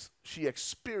experienced, she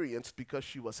experienced because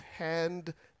she was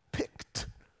hand-picked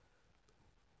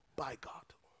by God.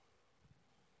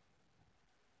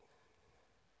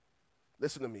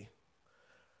 Listen to me.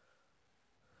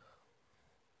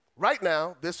 Right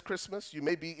now, this Christmas, you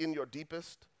may be in your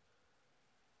deepest,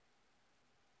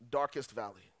 darkest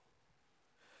valley.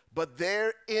 But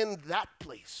there in that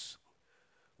place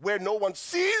where no one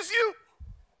sees you,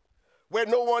 where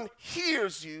no one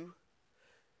hears you,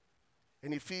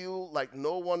 and you feel like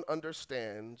no one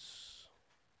understands,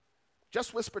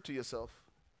 just whisper to yourself,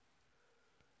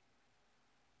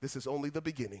 this is only the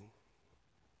beginning,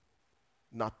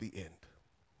 not the end.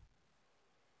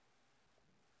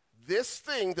 This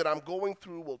thing that I'm going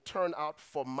through will turn out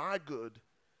for my good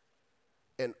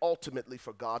and ultimately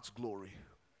for God's glory,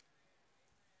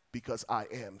 because I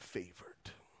am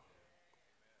favored.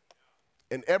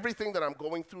 And everything that I'm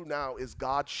going through now is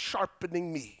God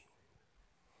sharpening me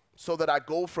so that I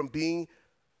go from being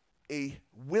a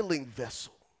willing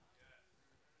vessel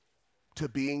to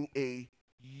being a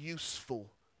useful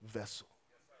vessel.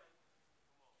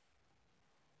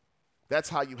 That's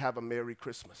how you have a Merry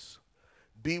Christmas.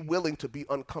 Be willing to be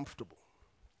uncomfortable.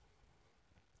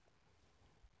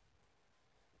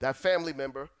 That family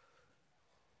member,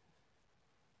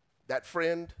 that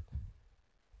friend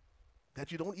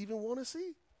that you don't even want to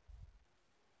see,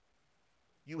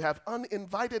 you have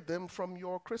uninvited them from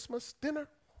your Christmas dinner.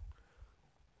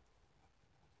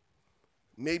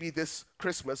 Maybe this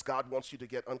Christmas God wants you to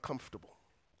get uncomfortable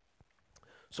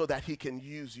so that he can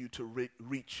use you to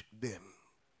reach them.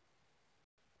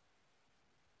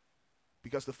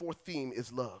 Because the fourth theme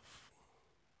is love.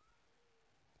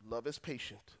 Love is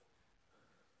patient.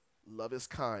 Love is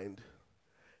kind.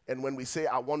 And when we say,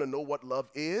 I want to know what love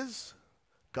is,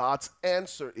 God's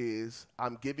answer is,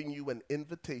 I'm giving you an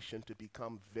invitation to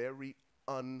become very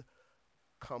uncomfortable.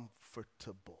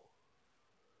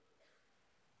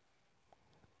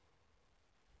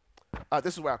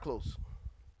 This is where I close.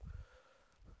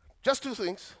 Just two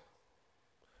things.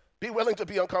 Be willing to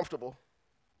be uncomfortable.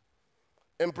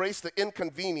 Embrace the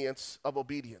inconvenience of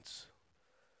obedience.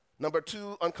 Number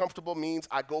two, uncomfortable means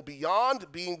I go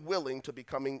beyond being willing to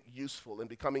becoming useful. And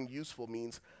becoming useful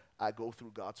means I go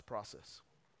through God's process.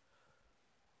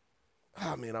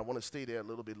 I want to stay there a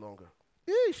little bit longer.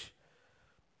 Yeesh.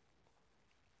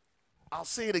 I'll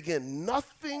say it again.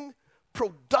 Nothing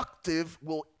productive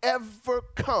will ever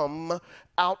come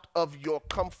out of your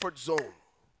comfort zone.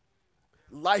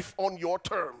 Life on your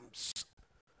terms.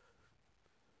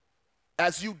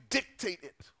 As you dictate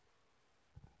it.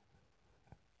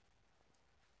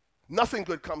 Nothing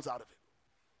good comes out of it.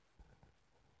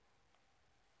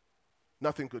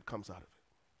 Nothing good comes out of it.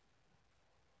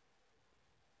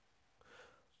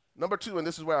 Number two, and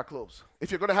this is where I close.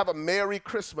 If you're going to have a Merry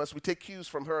Christmas, we take cues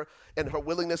from her and her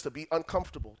willingness to be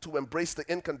uncomfortable, to embrace the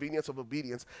inconvenience of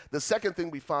obedience. The second thing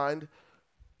we find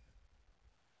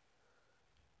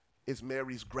is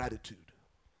Mary's gratitude.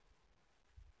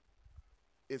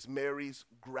 Is Mary's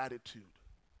gratitude.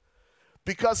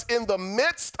 Because in the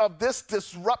midst of this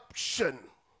disruption,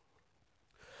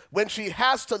 when she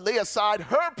has to lay aside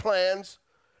her plans,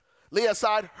 lay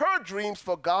aside her dreams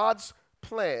for God's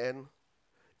plan,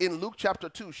 in Luke chapter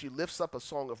 2, she lifts up a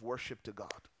song of worship to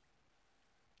God.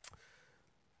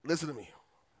 Listen to me.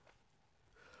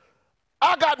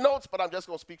 I got notes, but I'm just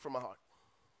going to speak from my heart.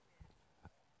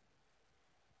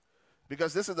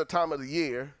 Because this is the time of the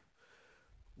year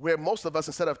where most of us,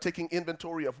 instead of taking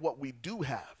inventory of what we do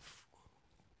have,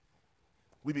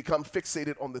 we become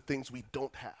fixated on the things we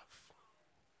don't have.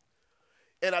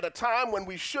 And at a time when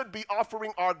we should be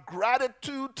offering our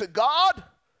gratitude to God,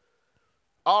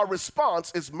 our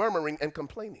response is murmuring and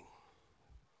complaining.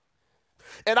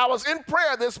 And I was in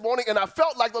prayer this morning and I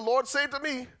felt like the Lord said to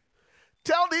me,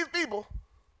 tell these people,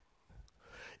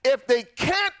 if they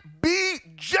can't be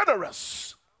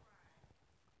generous,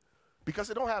 because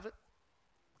they don't have it,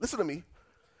 listen to me,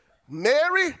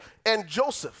 Mary and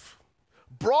Joseph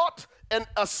brought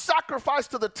a sacrifice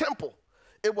to the temple.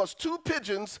 It was 2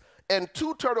 pigeons and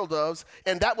 2 turtle doves,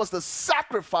 and that was the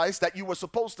sacrifice that you were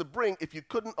supposed to bring if you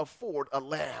couldn't afford a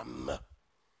lamb.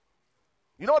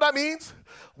 You know what that means?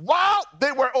 While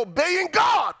they were obeying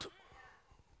God,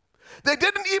 they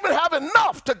didn't even have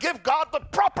enough to give God the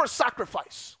proper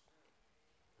sacrifice.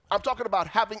 I'm talking about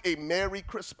having a Merry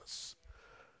Christmas.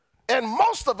 And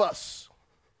most of us,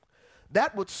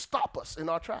 that would stop us in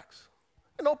our tracks.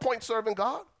 There's no point serving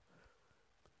God,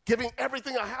 giving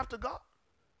everything I have to God.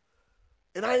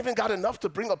 And I even got enough to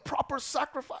bring a proper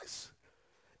sacrifice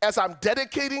as I'm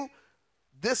dedicating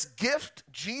this gift,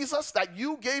 Jesus, that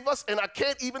you gave us, and I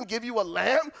can't even give you a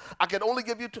lamb. I can only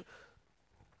give you two.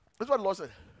 This is what the Lord said.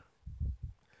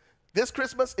 This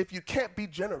Christmas, if you can't be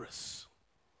generous,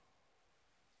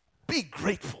 be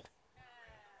grateful.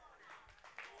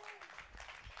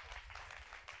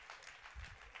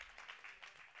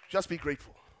 Just be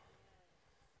grateful.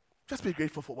 Just be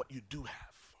grateful for what you do have.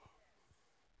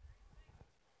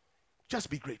 Just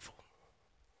be grateful.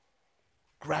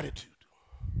 Gratitude.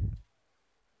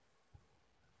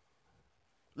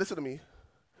 Listen to me.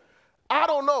 I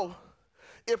don't know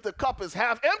if the cup is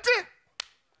half empty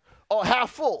or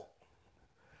half full.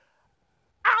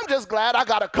 I'm just glad I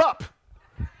got a cup.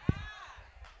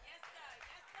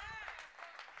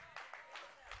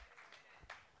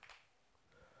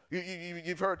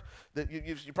 You've heard that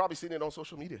you've probably seen it on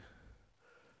social media.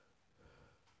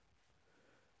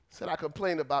 Said I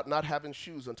complained about not having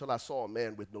shoes until I saw a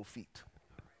man with no feet.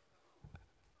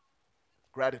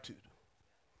 Gratitude.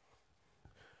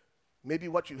 Maybe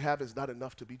what you have is not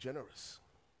enough to be generous.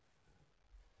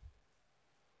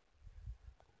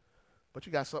 But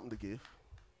you got something to give,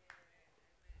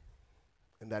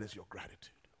 and that is your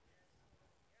gratitude.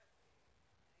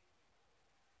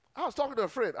 I was talking to a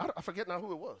friend. I forget now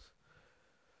who it was.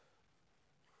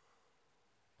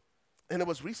 And it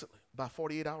was recently, about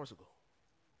 48 hours ago.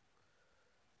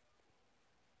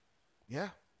 Yeah.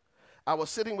 I was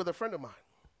sitting with a friend of mine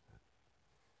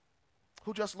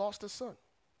who just lost his son.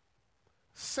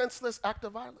 Senseless act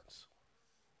of violence.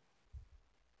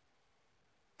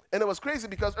 And it was crazy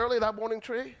because early that morning,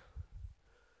 Trey,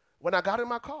 when I got in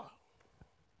my car,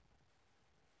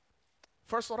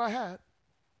 first thought I had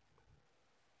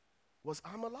was,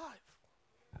 I'm alive.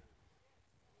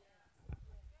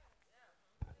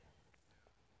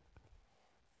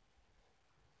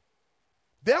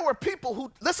 There were people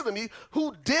who, listen to me,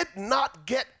 who did not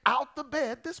get out the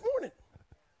bed this morning.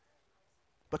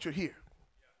 But you're here.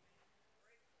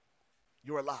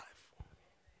 You're alive.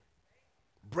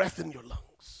 Breath in your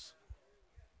lungs.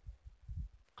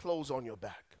 Clothes on your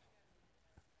back.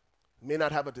 May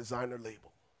not have a designer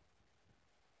label.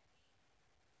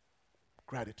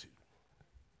 Gratitude.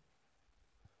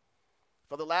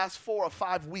 For the last 4 or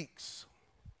 5 weeks,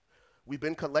 we've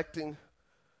been collecting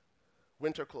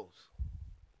winter clothes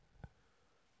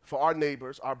for our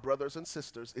neighbors, our brothers and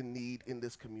sisters in need in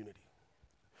this community.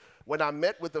 When I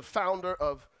met with the founder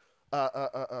of,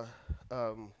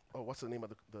 what's the name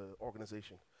of the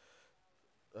organization?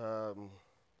 I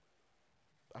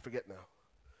forget now.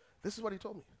 This is what he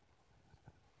told me.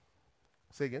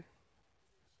 Say again?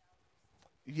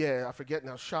 Yeah, I forget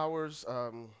now. Showers,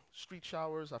 street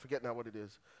showers, I forget now what it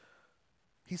is.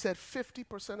 He said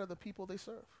 50% of the people they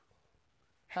serve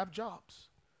have jobs,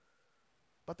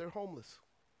 but they're homeless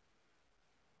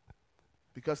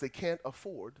because they can't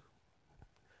afford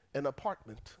an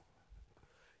apartment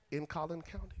in Collin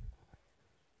County.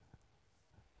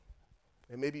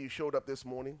 And maybe you showed up this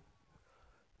morning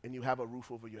and you have a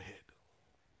roof over your head.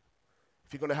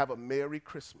 If you're going to have a Merry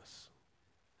Christmas,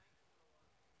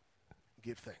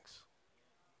 give thanks.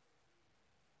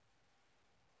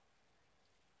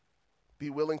 Be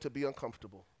willing to be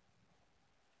uncomfortable.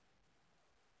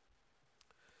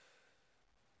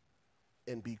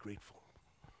 And be grateful.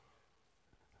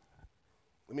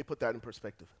 Let me put that in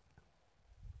perspective.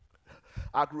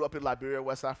 I grew up in Liberia,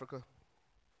 West Africa,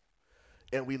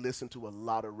 and we listened to a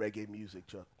lot of reggae music,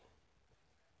 Chuck.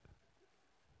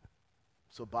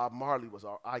 So Bob Marley was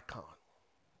our icon.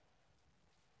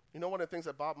 You know one of the things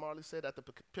that Bob Marley said at the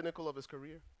pinnacle of his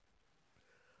career?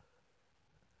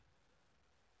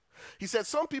 He said,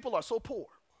 some people are so poor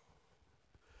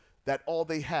that all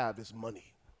they have is money.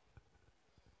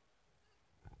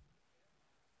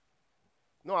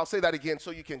 No, I'll say that again so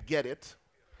you can get it.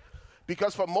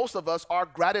 Because for most of us, our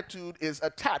gratitude is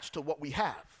attached to what we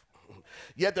have.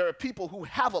 Yet there are people who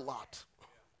have a lot,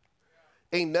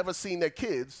 ain't never seen their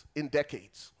kids in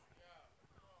decades.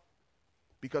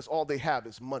 Because all they have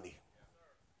is money.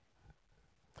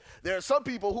 There are some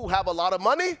people who have a lot of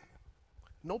money,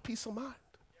 no peace of mind.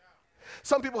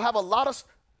 Some people have a lot of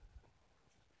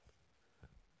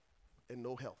and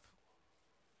no health.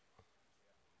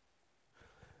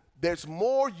 There's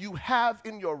more you have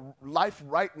in your life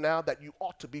right now that you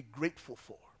ought to be grateful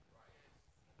for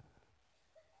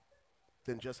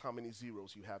than just how many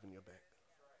zeros you have in your bank.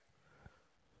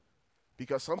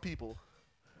 Because some people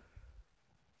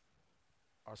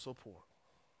are so poor.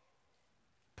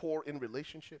 Poor in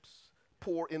relationships,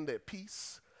 poor in their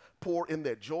peace, poor in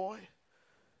their joy,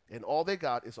 and all they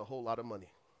got is a whole lot of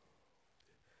money.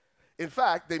 In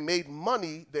fact, they made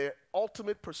money their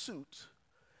ultimate pursuit.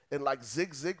 And like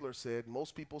Zig Ziglar said,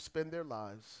 most people spend their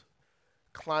lives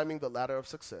climbing the ladder of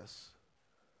success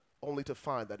only to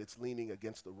find that it's leaning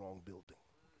against the wrong building.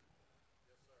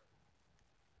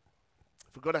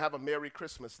 If we're going to have a Merry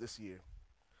Christmas this year,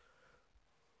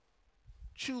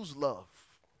 choose love.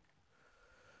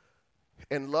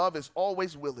 And love is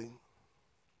always willing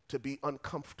to be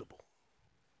uncomfortable.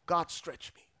 God,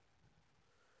 stretch me.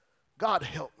 God,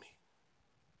 help me.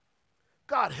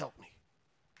 God, help me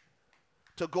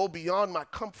to go beyond my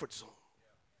comfort zone.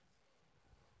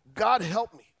 God,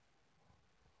 help me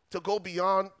to go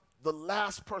beyond the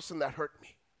last person that hurt me.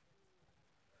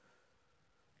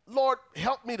 Lord,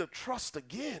 help me to trust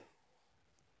again.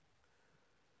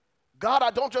 God, I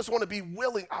don't just want to be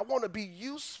willing, I want to be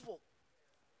useful.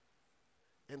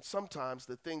 And sometimes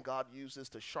the thing God uses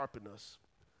to sharpen us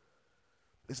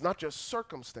is not just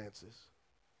circumstances,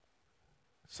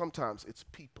 sometimes it's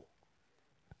people.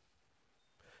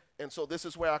 And so this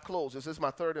is where I close. Is this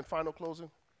my third and final closing?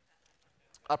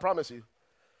 I promise you,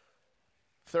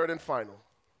 third and final.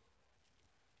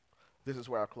 This is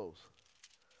where I close.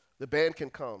 The band can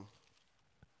come.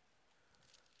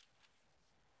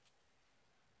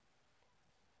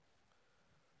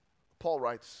 Paul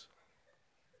writes,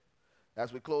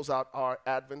 as we close out our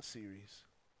Advent series,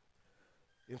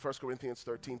 in 1 Corinthians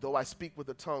 13, though I speak with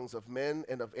the tongues of men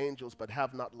and of angels, but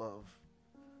have not love,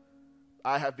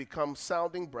 I have become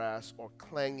sounding brass or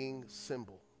clanging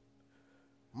cymbal.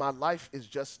 My life is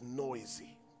just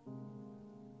noisy.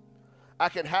 I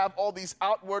can have all these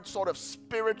outward sort of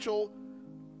spiritual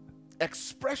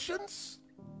expressions,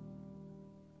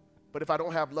 but if I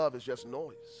don't have love, it's just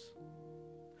noise.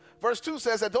 Verse 2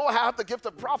 says that though I have the gift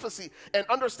of prophecy and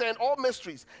understand all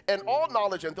mysteries and all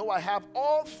knowledge, and though I have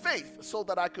all faith so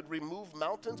that I could remove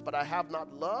mountains, but I have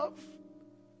not love,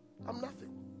 I'm nothing.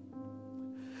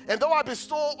 And though I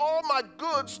bestow all my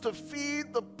goods to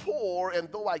feed the poor, and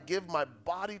though I give my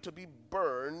body to be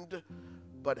burned,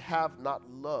 but have not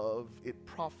love, it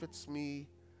profits me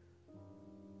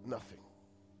nothing.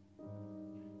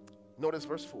 Notice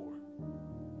verse 4.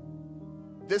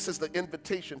 This is the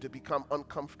invitation to become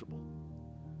uncomfortable.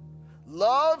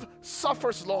 Love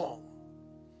suffers long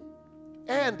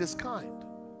and is kind.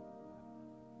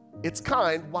 It's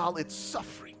kind while it's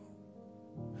suffering.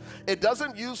 It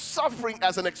doesn't use suffering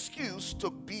as an excuse to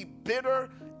be bitter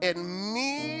and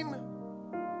mean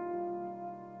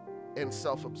and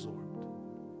self-absorbed.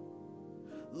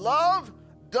 Love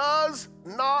does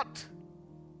not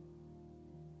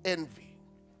envy.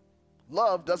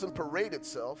 Love doesn't parade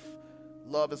itself.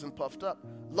 Love isn't puffed up.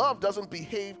 Love doesn't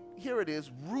behave, here it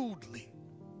is, rudely.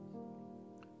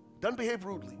 Doesn't behave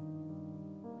rudely.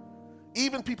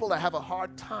 Even people that have a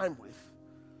hard time with,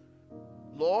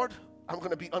 Lord, I'm going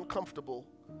to be uncomfortable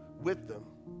with them,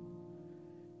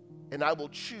 and I will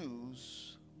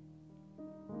choose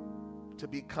to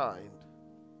be kind,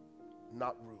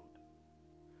 not rude.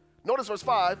 Notice verse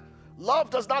 5, love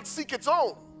does not seek its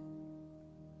own.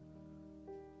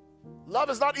 Love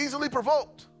is not easily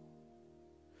provoked.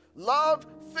 Love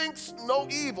thinks no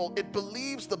evil. It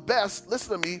believes the best,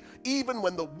 listen to me, even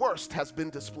when the worst has been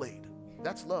displayed.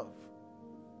 That's love.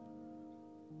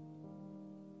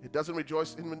 It doesn't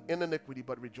rejoice in iniquity,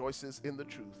 but rejoices in the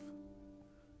truth.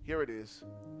 Here it is.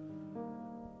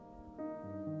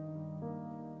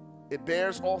 It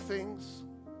bears all things.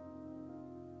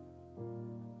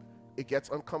 It gets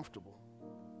uncomfortable.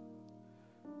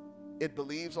 It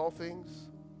believes all things.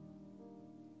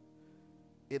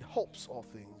 It hopes all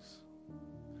things.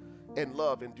 And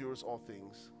love endures all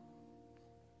things.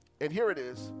 And here it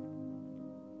is.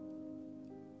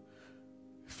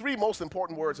 3 most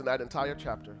important words in that entire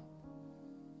chapter.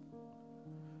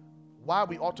 Why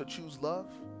we ought to choose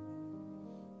love?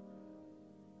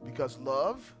 Because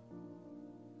love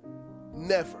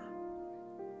never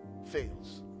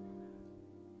fails.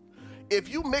 If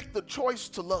you make the choice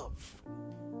to love,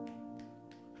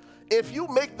 if you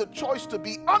make the choice to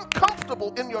be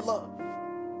uncomfortable in your love,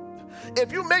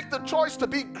 if you make the choice to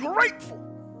be grateful,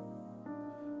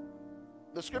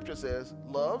 the scripture says,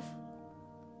 love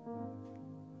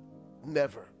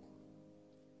never.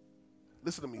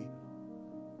 Listen to me.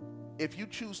 If you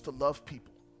choose to love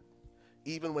people,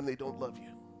 even when they don't love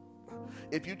you,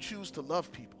 if you choose to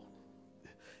love people,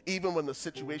 even when the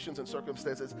situations and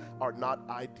circumstances are not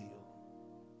ideal,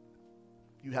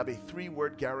 you have a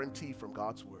 3-word guarantee from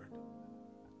God's word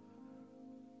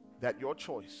that your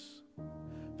choice,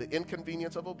 the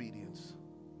inconvenience of obedience,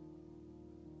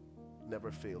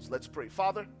 never fails. Let's pray.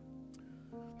 Father,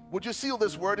 would you seal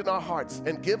this word in our hearts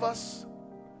and give us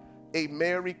a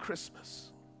Merry Christmas?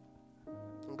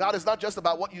 God, is not just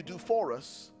about what you do for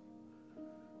us.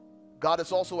 God,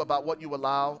 is also about what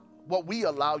we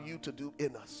allow you to do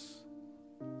in us.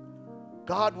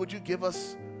 God, would you give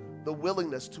us the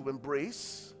willingness to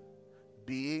embrace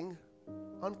being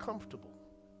uncomfortable?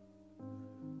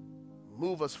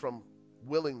 Move us from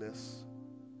willingness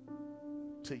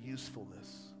to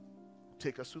usefulness.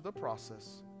 Take us through the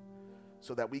process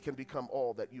so that we can become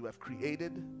all that you have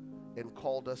created and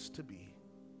called us to be.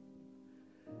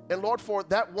 And Lord, for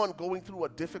that one going through a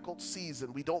difficult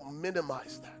season, we don't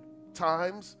minimize that.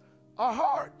 Times are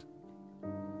hard.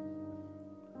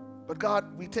 But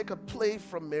God, we take a page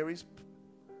from Mary's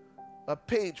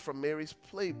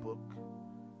playbook,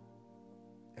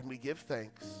 and we give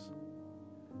thanks,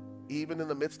 even in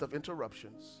the midst of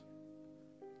interruptions,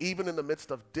 even in the midst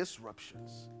of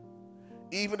disruptions,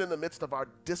 even in the midst of our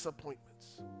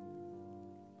disappointments,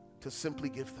 to simply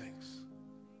give thanks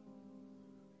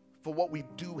for what we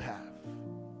do have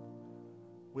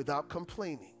without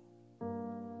complaining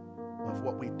of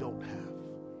what we don't have.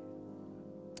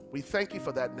 We thank you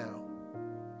for that now,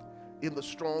 in the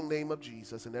strong name of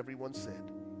Jesus. And everyone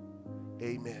said,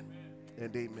 amen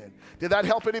and amen. Did that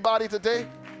help anybody today?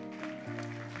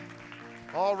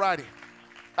 All righty.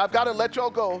 I've got to let y'all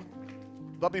go.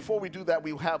 But before we do that,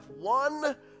 we have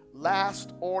one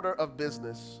last order of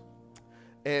business.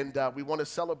 And we want to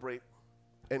celebrate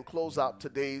and close out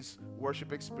today's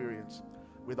worship experience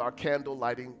with our candle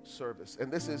lighting service.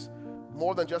 And this is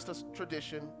more than just a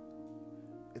tradition.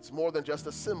 It's more than just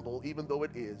a symbol, even though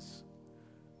it is.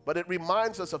 But it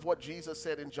reminds us of what Jesus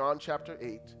said in John chapter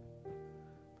 8.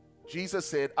 Jesus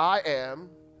said, I am,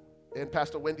 and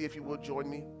Pastor Wendy, if you would join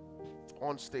me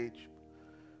on stage.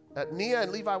 Nia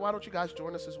and Levi, why don't you guys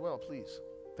join us as well, please?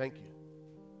 Thank you.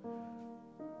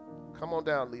 Come on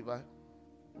down, Levi.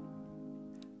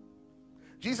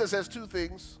 Jesus says two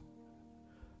things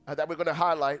that we're going to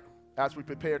highlight as we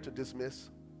prepare to dismiss.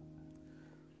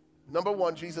 Number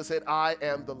one, Jesus said, I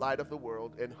am the light of the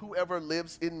world, and whoever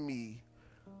lives in me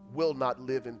will not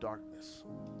live in darkness.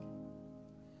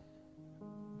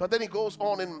 But then he goes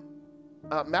on in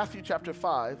Matthew chapter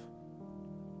 5,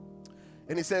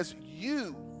 and he says,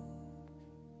 you,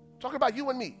 talking about you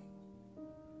and me,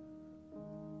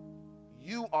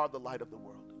 you are the light of the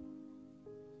world.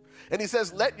 And he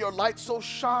says, let your light so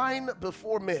shine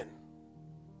before men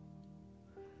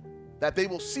that they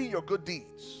will see your good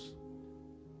deeds,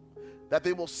 that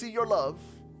they will see your love,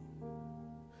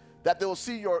 that they will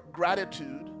see your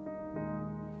gratitude,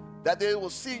 that they will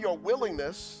see your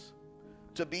willingness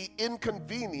to be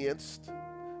inconvenienced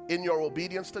in your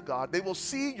obedience to God. They will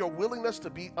see your willingness to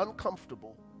be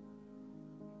uncomfortable.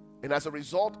 And as a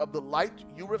result of the light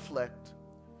you reflect,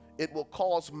 it will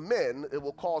cause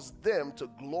them to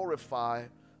glorify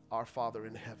our Father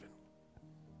in heaven.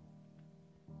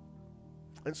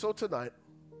 And so tonight,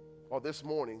 or this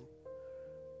morning,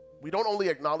 we don't only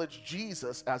acknowledge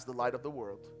Jesus as the light of the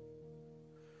world,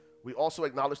 we also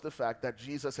acknowledge the fact that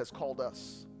Jesus has called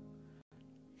us.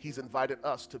 He's invited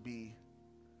us to be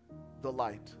the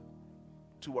light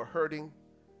to a hurting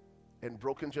and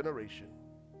broken generation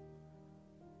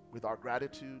with our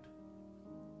gratitude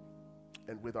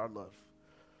and with our love.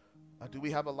 Do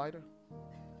we have a lighter?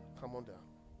 Come on down.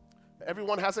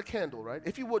 Everyone has a candle, right?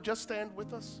 If you would, just stand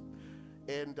with us.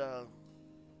 And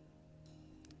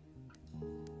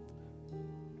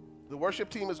the worship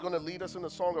team is going to lead us in a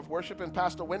song of worship, and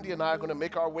Pastor Wendy and I are going to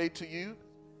make our way to you.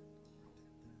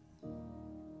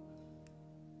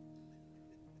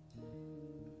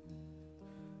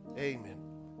 Amen.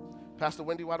 Pastor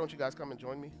Wendy, why don't you guys come and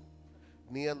join me?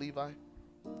 Nia, Levi.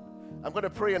 I'm going to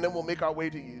pray, and then we'll make our way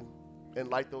to you and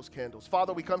light those candles.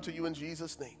 Father, we come to you in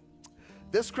Jesus' name.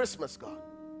 This Christmas, God,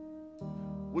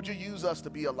 would you use us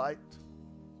to be a light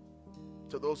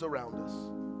to those around us?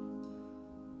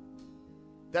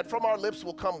 That from our lips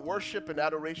will come worship and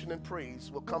adoration and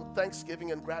praise, will come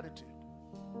thanksgiving and gratitude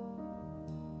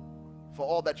for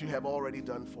all that you have already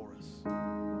done for us.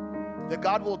 That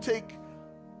God will take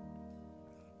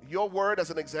your word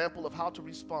as an example of how to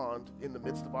respond in the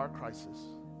midst of our crisis,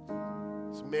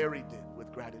 as Mary did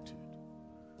with gratitude.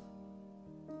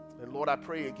 And Lord, I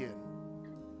pray again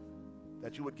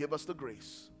that you would give us the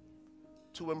grace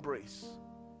to embrace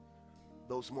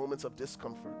those moments of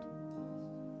discomfort,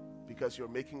 because you're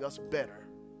making us better,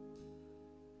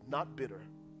 not bitter,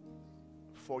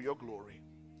 for your glory.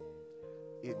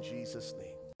 In Jesus'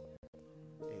 name,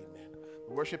 amen.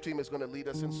 The worship team is going to lead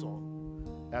us in song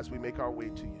as we make our way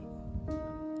to you.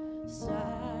 Silent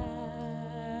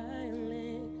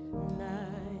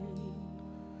night,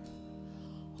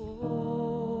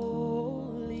 holy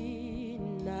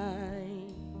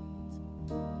night,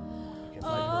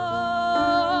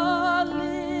 all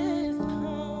is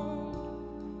calm,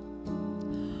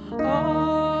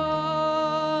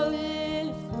 all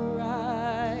is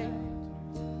bright,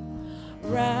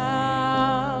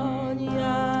 round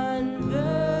yon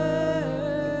virgin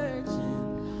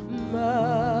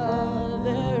mother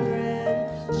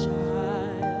and child.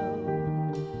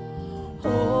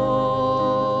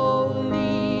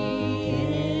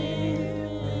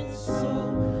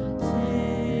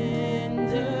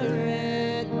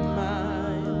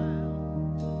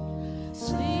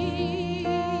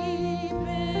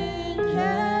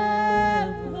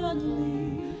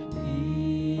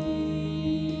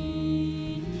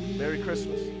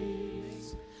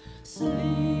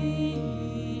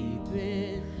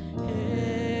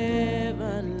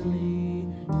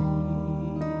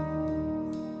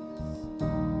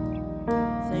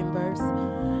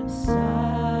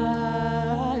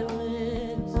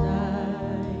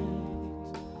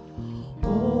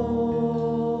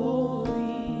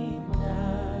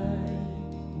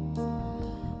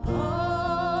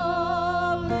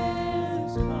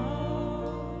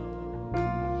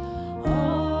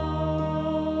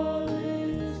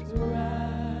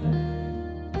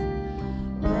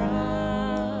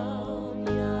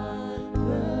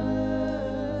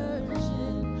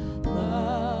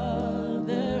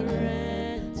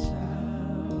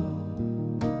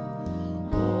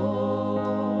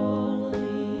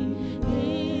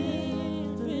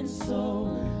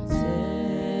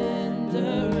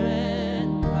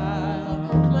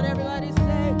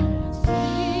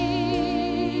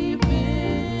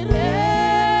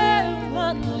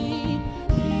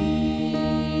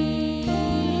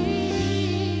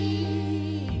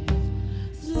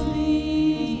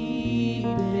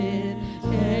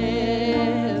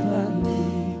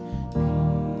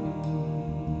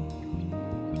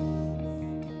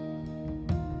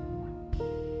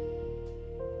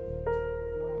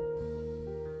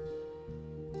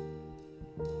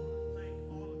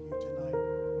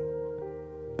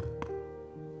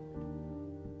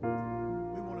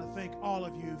 all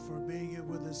of you for being here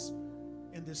with us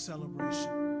in this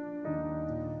celebration.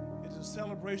 It's a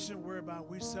celebration whereby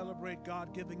we celebrate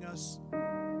God giving us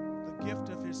the gift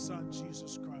of his Son,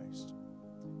 Jesus Christ.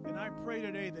 And I pray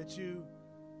today that you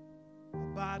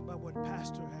abide by what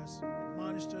Pastor has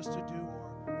admonished us to do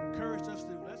or encouraged us to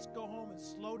do. Let's go home and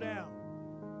slow down.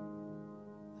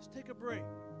 Let's take a break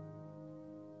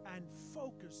and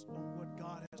focus on what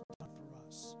God has done for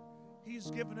us.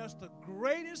 He's given us the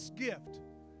greatest gift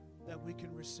that we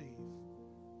can receive.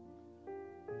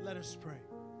 Let us pray.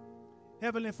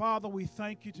 Heavenly Father, we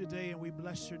thank you today and we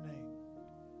bless your name.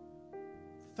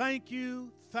 Thank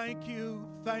you, thank you,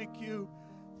 thank you,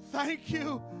 thank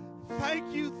you,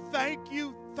 thank you, thank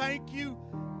you, thank you,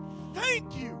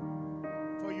 thank you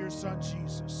for your Son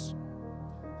Jesus.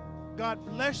 God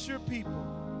bless your people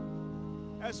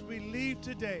as we leave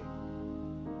today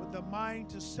with the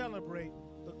mind to celebrate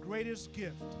the greatest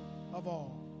gift of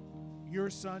all,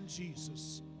 your Son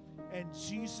Jesus. In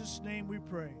Jesus' name we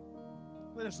pray.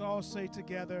 Let us all say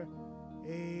together,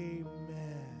 amen.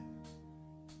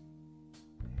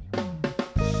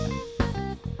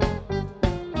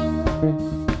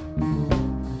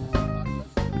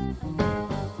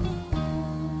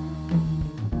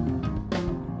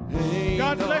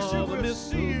 God bless you. We'll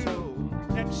see you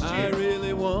next year. I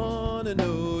really want to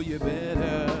know you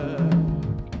better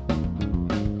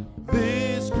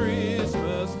this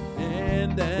Christmas,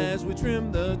 and as we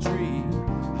trim the tree,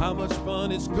 how much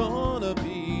fun it's gonna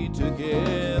be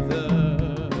together.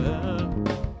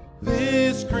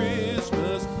 This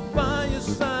Christmas,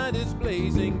 fireside is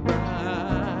blazing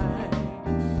bright.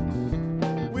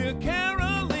 We're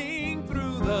caroling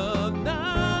through the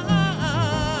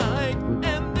night,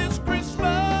 and this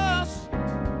Christmas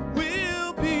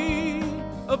will be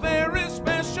a very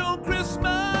special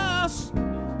Christmas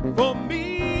for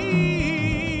me,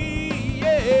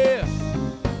 yeah.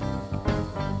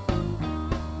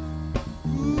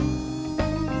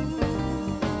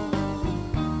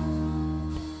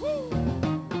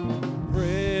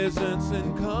 Presents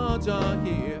and cards are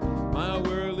here. My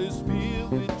world is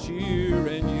filled with cheer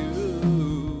and you.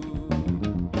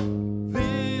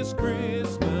 This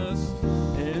Christmas,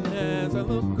 and as I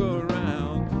look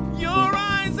around, your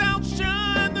eyes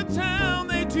outshine the town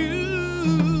they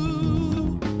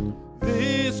do.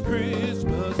 This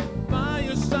Christmas,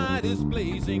 fireside is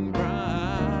blazing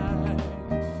bright.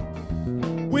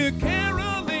 We're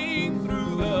caroling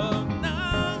through the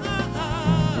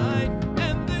night,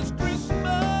 and this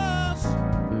Christmas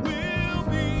will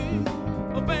be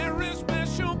a very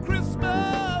special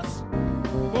Christmas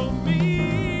for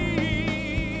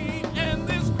me. And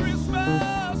this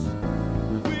Christmas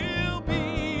will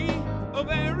be a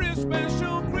very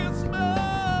special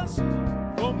Christmas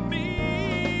for me,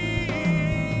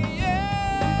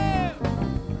 yeah.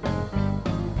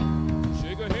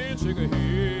 Shake a hand, shake a hand.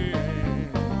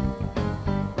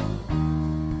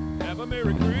 Have a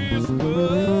Merry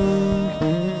Christmas.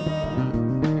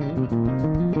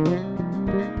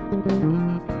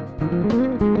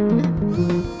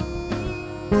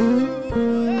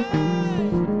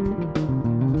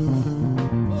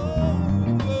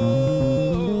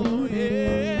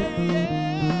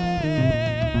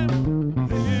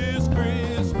 This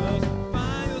Christmas,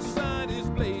 fireside is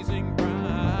blazing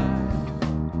bright.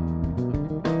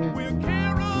 We're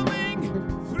caroling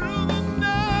through the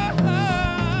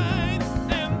night,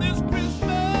 and this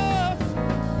Christmas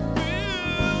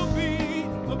will be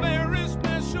a very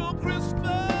special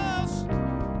Christmas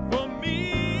for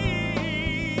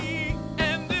me.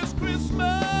 And this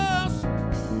Christmas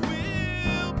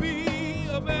will be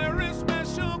a very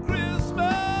special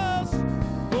Christmas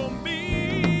for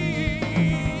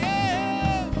me,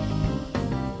 yeah.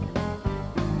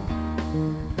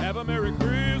 Have a Merry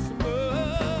Christmas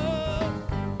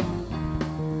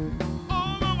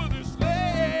all over the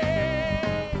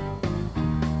sleigh.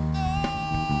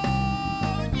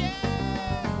 Oh, yeah.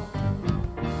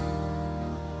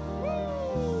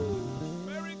 Woo.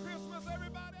 Merry Christmas,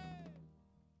 everybody.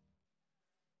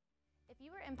 If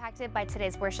you were impacted by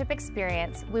today's worship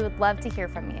experience, we would love to hear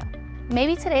from you.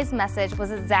 Maybe today's message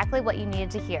was exactly what you needed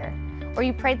to hear, or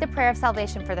you prayed the prayer of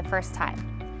salvation for the first time.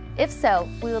 If so,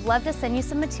 we would love to send you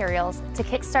some materials to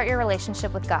kickstart your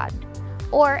relationship with God.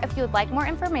 Or if you would like more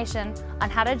information on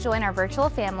how to join our virtual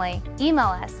family, email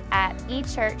us at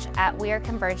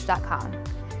echurch@weareconverge.com.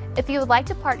 If you would like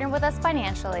to partner with us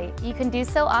financially, you can do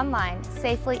so online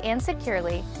safely and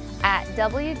securely at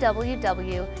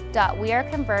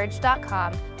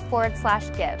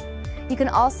www.weareconverge.com/give. You can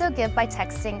also give by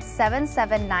texting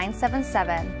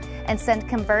 77977 and send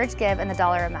Converge Give in the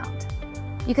dollar amount.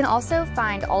 You can also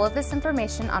find all of this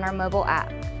information on our mobile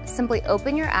app. Simply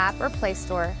open your app or Play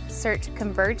Store, search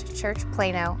Converge Church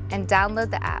Plano, and download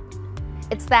the app.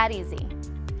 It's that easy.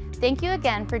 Thank you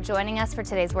again for joining us for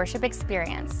today's worship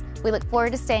experience. We look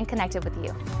forward to staying connected with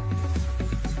you.